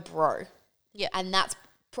a bro. Yeah, and that's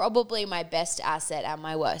probably my best asset and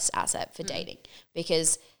my worst asset for dating,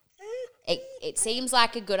 because it seems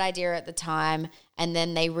like a good idea at the time, and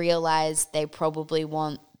then they realize they probably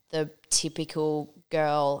want the typical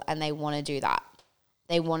girl, and they want to do that.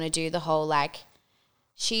 They want to do the whole like,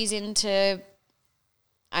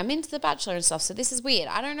 I'm into The Bachelor and stuff, so this is weird.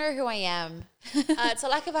 I don't know who I am. It's a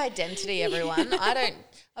lack of identity, everyone. I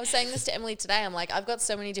was saying this to Emily today. I'm like, I've got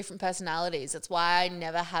so many different personalities. That's why I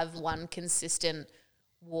never have one consistent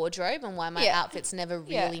wardrobe, and why my outfits never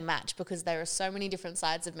really match, because there are so many different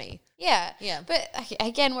sides of me. Yeah. Yeah. But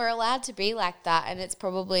again, we're allowed to be like that, and it's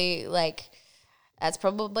probably like, that's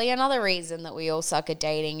probably another reason that we all suck at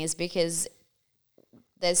dating, is because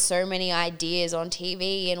there's so many ideas on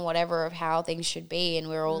TV and whatever of how things should be, and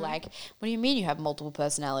we're all like, what do you mean you have multiple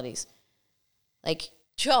personalities? Like,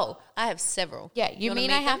 Joel, I have several. Yeah, you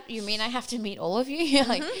mean I have to meet all of you?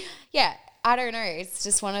 Like, yeah, I don't know. It's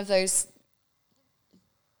just one of those.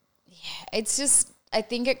 Yeah, it's just, I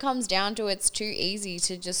think it comes down to, it's too easy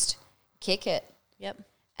to just kick it. Yep.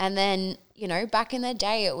 And then, you know, back in the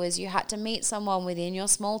day, it was you had to meet someone within your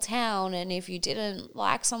small town, and if you didn't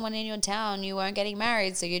like someone in your town, you weren't getting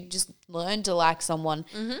married, so you just learned to like someone.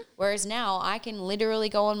 Whereas now, I can literally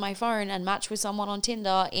go on my phone and match with someone on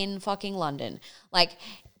Tinder in fucking London. Like,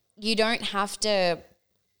 you don't have to,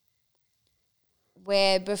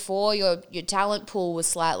 where before your talent pool was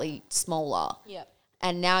slightly smaller. Yep.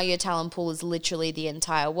 And now your talent pool is literally the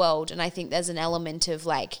entire world. And I think there's an element of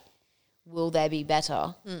like, will there be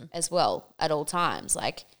better as well at all times?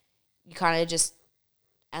 Like, you kind of just,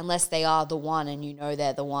 unless they are the one and you know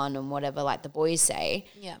they're the one and whatever, like the boys say,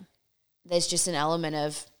 there's just an element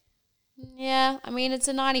of, yeah, I mean, it's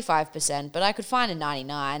a 95%, but I could find a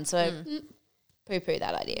 99, so poo-poo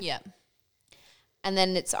that idea. Yeah. And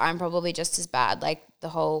then I'm probably just as bad, like the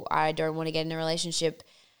whole, I don't want to get in a relationship,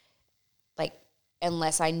 like,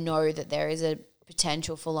 unless I know that there is a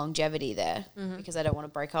potential for longevity there, because I don't want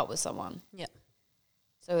to break up with someone. Yeah.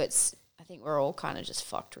 So I think we're all kind of just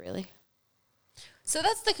fucked, really. So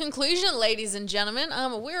that's the conclusion, ladies and gentlemen.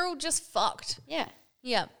 We're all just fucked. Yeah.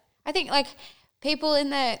 Yeah. I think like people in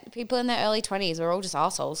their early 20s, we're all just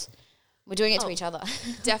assholes. We're doing it to each other.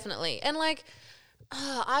 Definitely. And like,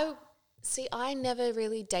 I never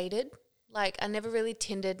really dated. Like, I never really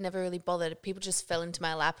Tindered, never really bothered. People just fell into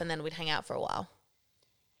my lap, and then we'd hang out for a while.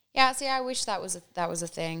 Yeah, see, I wish that was a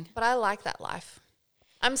thing. But I like that life.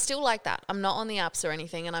 I'm still like that. I'm not on the apps or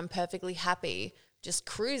anything, and I'm perfectly happy just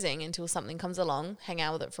cruising until something comes along, hang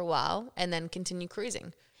out with it for a while, and then continue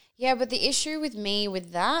cruising. Yeah, but the issue with me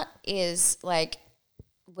with that is like,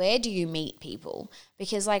 where do you meet people?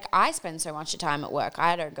 Because like I spend so much time at work,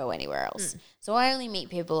 I don't go anywhere else. So I only meet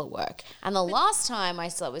people at work. And the last time I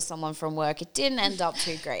slept with someone from work, it didn't end up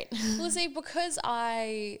too great. Well, see, because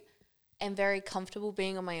I am very comfortable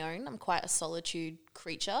being on my own, I'm quite a solitude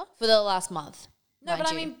creature. For the last month. No, but mind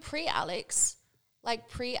I you. mean pre-Alex,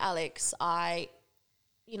 I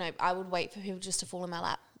would wait for people just to fall in my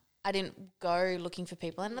lap. I didn't go looking for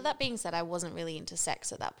people. And that being said, I wasn't really into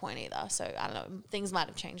sex at that point either. So I don't know, things might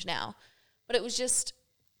have changed now. But it was just,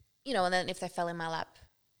 and then if they fell in my lap,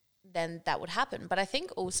 then that would happen. But I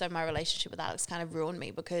think also my relationship with Alex kind of ruined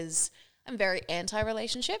me because I'm very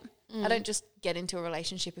anti-relationship. I don't just get into a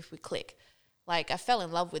relationship if we click. Like I fell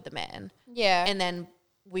in love with the man. Yeah. And then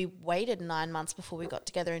we waited 9 months before we got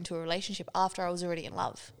together into a relationship after I was already in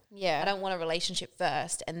love. Yeah. I don't want a relationship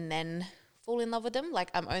first and then fall in love with them. Like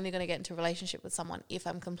I'm only going to get into a relationship with someone if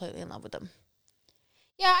I'm completely in love with them.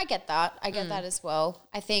 Yeah, I get that. I get that as well.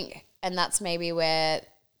 I think, and that's maybe where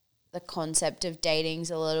the concept of dating's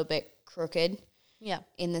a little bit crooked. Yeah.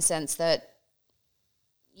 In the sense that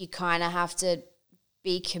you kind of have to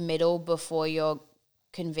be committal before you're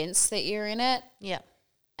convinced that you're in it. Yeah.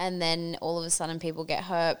 And then all of a sudden people get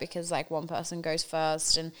hurt because like one person goes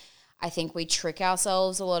first. And I think we trick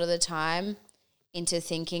ourselves a lot of the time into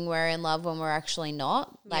thinking we're in love when we're actually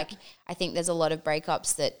not. Like I think there's a lot of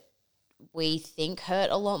breakups that we think hurt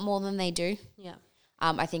a lot more than they do. Yeah.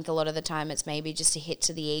 I think a lot of the time it's maybe just a hit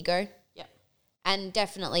to the ego. Yeah. And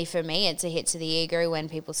definitely for me, it's a hit to the ego when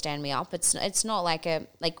people stand me up. It's not like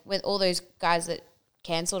with all those guys that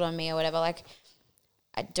cancelled on me or whatever, like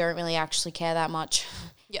I don't really actually care that much.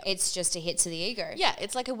 Yeah. It's just a hit to the ego. Yeah.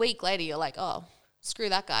 It's like a week later, you're like, oh, screw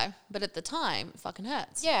that guy. But at the time, it fucking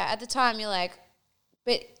hurts. Yeah, at the time you're like,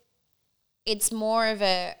 but it's more of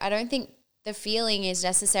a, I don't think the feeling is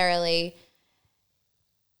necessarily,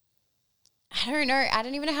 I don't know, I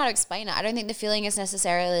don't even know how to explain it. I don't think the feeling is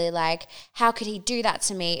necessarily like, how could he do that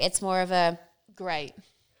to me? It's more of a, Great.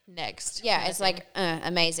 Next. yeah, it's like,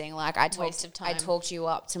 amazing. Like Waste of time. I talked you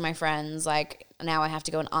up to my friends. Like now I have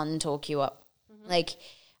to go and untalk you up. Like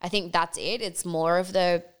I think that's it. It's more of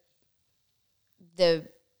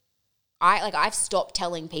I've stopped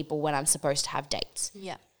telling people when I'm supposed to have dates.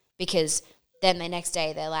 Yeah. Because then the next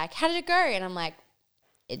day they're like, how did it go? And I'm like,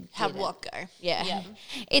 it How'd didn't. what go? Yeah.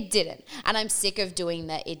 It didn't. And I'm sick of doing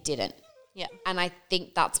that. It didn't. Yeah. And I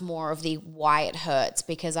think that's more of the why it hurts,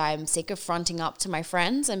 because I'm sick of fronting up to my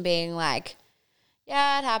friends and being like,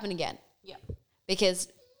 yeah, it happened again. Yeah. Because,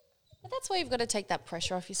 But that's why you've got to take that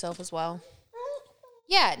pressure off yourself as well.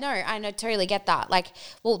 yeah, no, I totally get that. Like,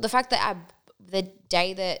 well, the fact that the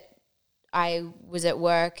day that I was at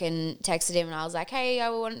work and texted him and I was like, hey,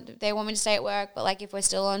 they want me to stay at work, but like if we're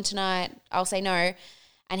still on tonight, I'll say no.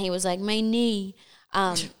 And he was like, my knee.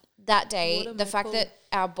 That day, the fact that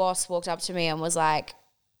our boss walked up to me and was like,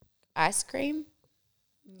 ice cream?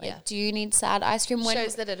 Like, do you need sad ice cream?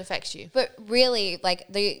 Shows that it affects you. But really, like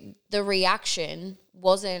the reaction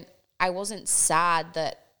wasn't, I wasn't sad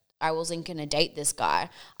that I wasn't going to date this guy.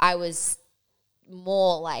 I was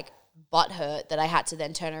more like butthurt that I had to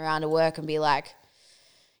then turn around to work and be like,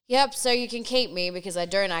 yep, so you can keep me because I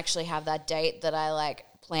don't actually have that date that I like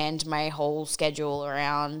planned my whole schedule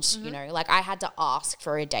around, you know, like I had to ask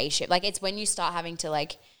for a day shift. Like it's when you start having to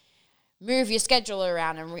like move your schedule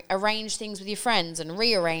around and arrange things with your friends and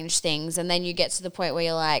rearrange things, and then you get to the point where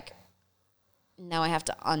you're like, now I have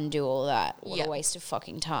to undo all that. What a waste of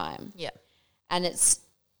fucking time. Yeah. And it's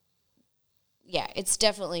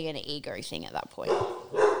definitely an ego thing at that point.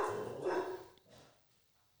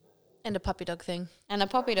 And a puppy dog thing. And a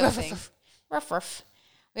puppy dog thing. Ruff, ruff.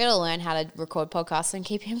 We got to learn how to record podcasts and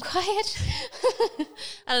keep him quiet.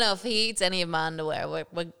 I don't know if he eats any of my underwear.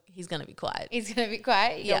 He's going to be quiet. He's going to be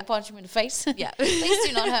quiet. You'll punch him in the face. Yeah. Please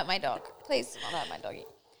do not hurt my dog. Please do not hurt my doggy.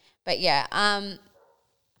 But yeah, I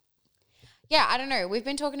don't know. We've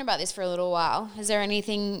been talking about this for a little while. Is there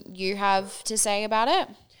anything you have to say about it?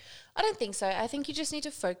 I don't think so. I think you just need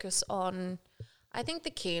to focus on, I think the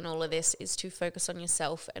key in all of this is to focus on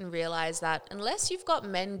yourself and realize that unless you've got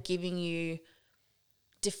men giving you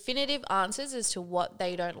definitive answers as to what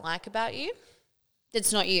they don't like about you,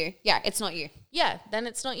 It's not you. Yeah, it's not you. yeah, then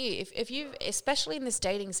it's not you. If you, especially in this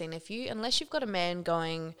dating scene, unless you've got a man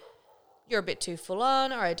going, you're a bit too full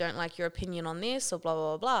on, or I don't like your opinion on this, or blah,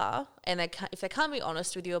 blah, blah, blah, and if they can't be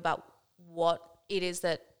honest with you about what it is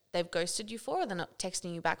that they've ghosted you for, or they're not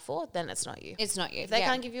texting you back for, then it's not you. It's not you. If they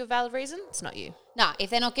can't give you a valid reason, it's not you. No, if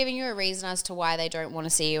they're not giving you a reason as to why they don't want to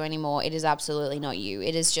see you anymore, it is absolutely not you.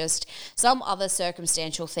 It is just some other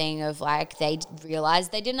circumstantial thing of like they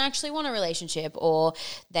realized they didn't actually want a relationship, or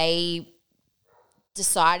they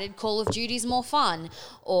decided Call of Duty's more fun,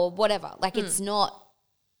 or whatever. Like it's not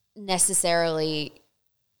necessarily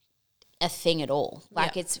a thing at all.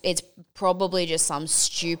 Like it's probably just some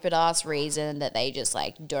stupid ass reason that they just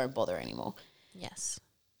like don't bother anymore. Yes.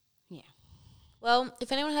 Yeah. Well,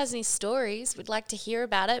 if anyone has any stories, we'd like to hear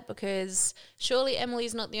about it, because surely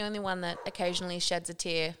Emily's not the only one that occasionally sheds a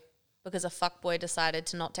tear because a fuckboy decided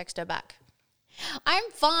to not text her back. I'm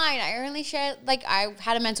fine. I only shared, like, I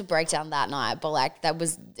had a mental breakdown that night, but like it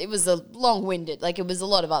was a long-winded, like it was a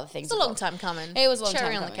lot of other things. It's a long time coming. It was a long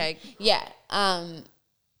Cherry time on coming. the cake. Yeah.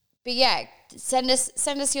 But yeah, send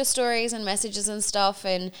us your stories and messages and stuff,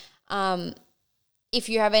 and if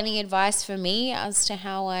you have any advice for me as to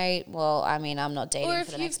how I'm not dating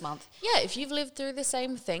for the next month. Yeah, if you've lived through the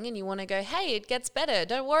same thing and you want to go, hey, it gets better.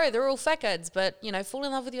 Don't worry, they're all feckheads, but fall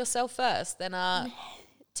in love with yourself first. Then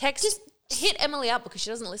hit Emily up, because she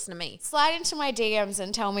doesn't listen to me. Slide into my DMs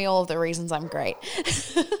and tell me all of the reasons I'm great.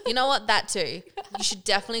 You know what? That too. You should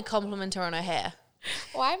definitely compliment her on her hair.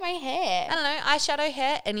 Why my hair? I don't know. Eyeshadow,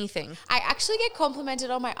 hair, anything. I actually get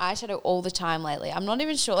complimented on my eyeshadow all the time lately. I'm not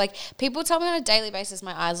even sure. Like, people tell me on a daily basis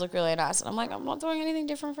my eyes look really nice, and I'm like, I'm not doing anything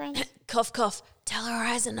different, friends. Cough, cough. Tell her her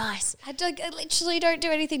eyes are nice. I literally don't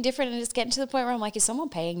do anything different, and it's getting to the point where I'm like, is someone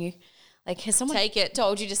paying you? Like, has someone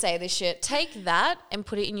told you to say this shit? Take that and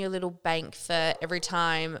put it in your little bank for every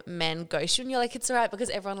time men ghost you, and you're like, it's all right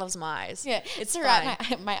because everyone loves my eyes. Yeah, it's all right.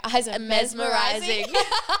 My eyes are mesmerizing.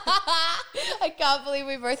 I can't believe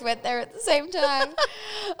we both went there at the same time.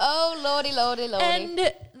 Oh, lordy, lordy, lordy.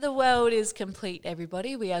 And the world is complete,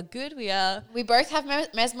 everybody. We are good. We both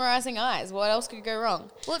have mesmerizing eyes. What else could go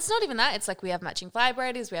wrong? Well, it's not even that. It's like we have matching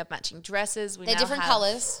vibrators. We have matching dresses. They're different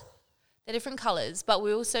colours. They're different colours, but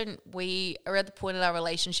we are at the point in our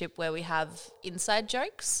relationship where we have inside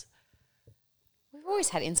jokes. We've always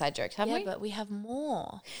had inside jokes, haven't we? Yeah, but we have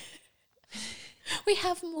more. We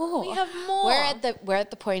have more. We have more. We're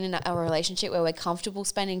at the point in our relationship where we're comfortable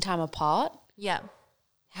spending time apart. Yeah.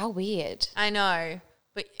 How weird. I know,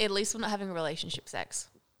 but at least we're not having relationship sex.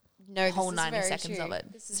 No, the whole 90 seconds true. of it.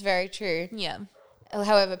 This is very true. Yeah.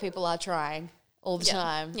 However, people are trying. All the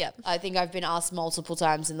time. Yeah. I think I've been asked multiple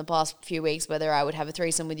times in the past few weeks whether I would have a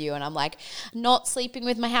threesome with you, and I'm like, not sleeping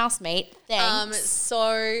with my housemate. Thanks.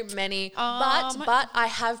 So many. But I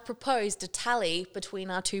have proposed a tally between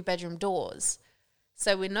our 2-bedroom doors.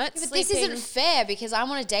 So we're not sleeping. But this isn't fair, because I'm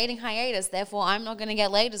on a dating hiatus, therefore I'm not going to get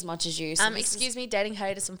laid as much as you. So excuse me, dating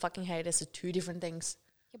hiatus and fucking hiatus are two different things.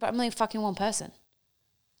 Yeah, but I'm only fucking one person.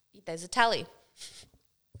 There's a tally.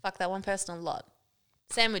 Fuck that one person a lot.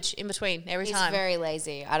 Sandwich in between every time. He's very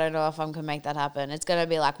lazy. I don't know if I'm going to make that happen. It's going to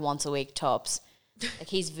be like once a week tops. Like,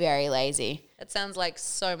 he's very lazy. It sounds like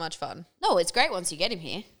so much fun. No, it's great once you get him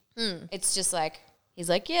here. It's just like, he's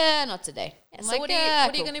like, yeah, not today. Yeah, so what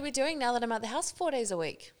are you going to be doing now that I'm at the house 4 days a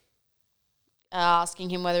week? Asking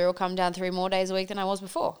him whether he'll come down 3 more days a week than I was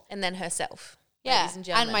before. And then herself. Yeah,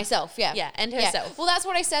 and myself, yeah. Yeah, and herself. Yeah. Well, that's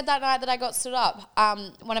what I said that night that I got stood up.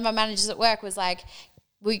 One of my managers at work was like,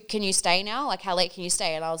 can you stay now? Like, how late can you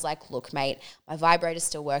stay? And I was like, look, mate, my vibrator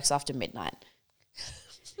still works after midnight.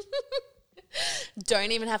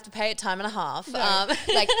 Don't even have to pay it time and a half. No.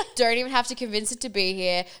 Don't even have to convince it to be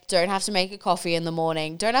here. Don't have to make a coffee in the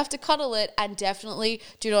morning. Don't have to cuddle it. And definitely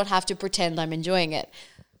do not have to pretend I'm enjoying it.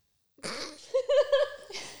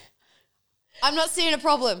 I'm not seeing a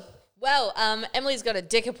problem. Well, Emily's got a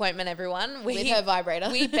dick appointment, everyone. With her vibrator.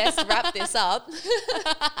 We best wrap this up.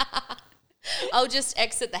 I'll just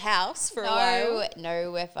exit the house for a while.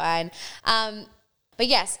 No, we're fine. But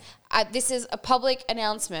yes, this is a public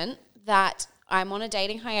announcement that I'm on a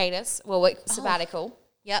dating hiatus. Well, sabbatical.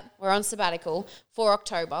 Yep. We're on sabbatical for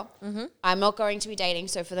October. Mm-hmm. I'm not going to be dating.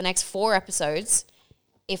 So for the next 4 episodes,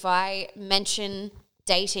 if I mention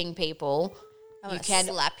dating people, you can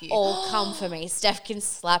slap you. All come for me. Steph can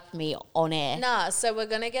slap me on air. Nah, so we're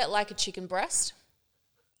going to get like a chicken breast,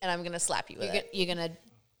 and I'm going to slap you with it. You're going to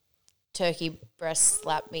turkey breast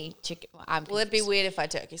slap me. Chicken. Well, it'd be weird if I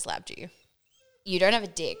turkey slapped you. You don't have a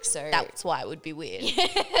dick, so... That's why it would be weird.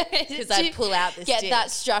 Because I'd pull out this dick. Get that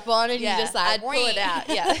strap on and you just like... I'd pull it out,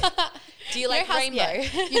 yeah. Do you like rainbow?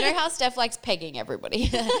 You know how Steph likes pegging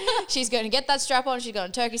everybody. She's going to get that strap on. She's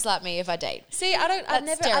going to turkey slap me if I date. See,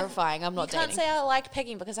 That's terrifying. I'm not dating. You can't say I like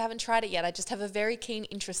pegging because I haven't tried it yet. I just have a very keen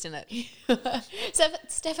interest in it.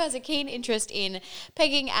 Steph has a keen interest in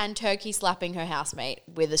pegging and turkey slapping her housemate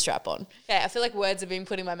with a strap on. Okay, I feel like words are being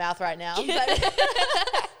put in my mouth right now.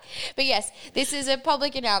 But yes, this is a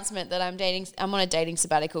public announcement that I'm on a dating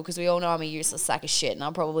sabbatical because we all know I'm a useless sack of shit and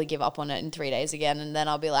I'll probably give up on it in 3 days again and then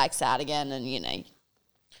I'll be like sad again and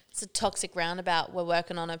It's a toxic roundabout we're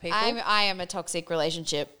working on it, people. I am a toxic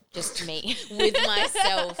relationship, just me. With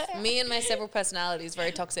myself. Me and my several personalities,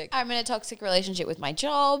 very toxic. I'm in a toxic relationship with my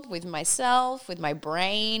job, with myself, with my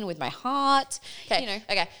brain, with my heart. Okay,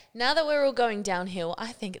 okay. Now that we're all going downhill,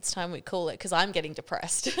 I think it's time we call it because I'm getting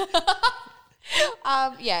depressed.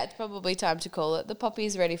 Yeah, it's probably time to call it. The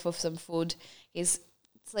puppy's ready for some food. He's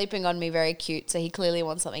sleeping on me, very cute, so he clearly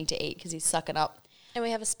wants something to eat because he's sucking up. And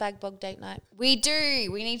we have a spag bog date night. We do.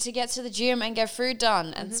 We need to get to the gym and get food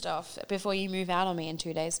done and stuff before you move out on me in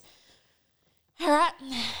 2 days. All right.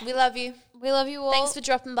 We love you. We love you all. Thanks for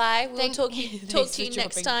dropping by. We'll talk to you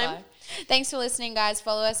next time. By. Thanks for listening, guys.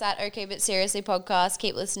 Follow us at OK But Seriously Podcast.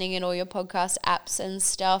 Keep listening in all your podcast apps and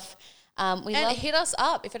stuff. Hit us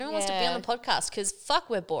up if anyone wants to be on the podcast because fuck,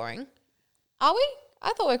 we're boring. Are we?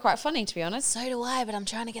 I thought we were quite funny, to be honest. So do I, but I'm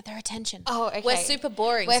trying to get their attention. Oh, okay. We're super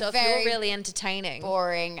boring, so if you're really entertaining,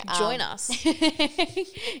 boring, join us.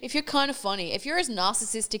 If you're kind of funny, if you're as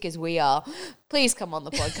narcissistic as we are, please come on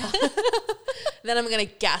the podcast. Then I'm going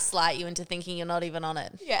to gaslight you into thinking you're not even on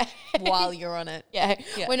it. Yeah. While you're on it. Yeah.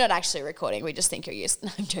 We're not actually recording. We just think you're used.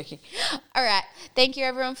 No, I'm joking. All right. Thank you,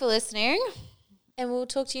 everyone, for listening. And we'll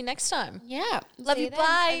talk to you next time. Yeah. Love you.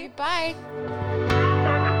 Bye. Bye.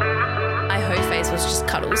 My whole face was just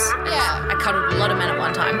cuddles. Yeah. I cuddled a lot of men at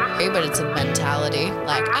one time. But it's a mentality.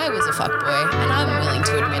 Like, I was a fuckboy, and I'm willing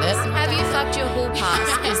to admit it. Have you fucked your hall pass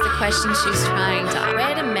is the question she's trying to ask.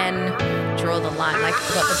 Where do men draw the line? Like,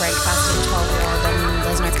 I've got the break fast of a 12-year-old and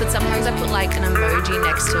there's no... But sometimes I put, like, an emoji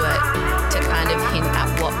next to it to kind of hint at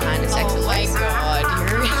what kind of sex it was. Oh, my God.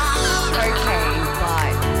 You're... Okay.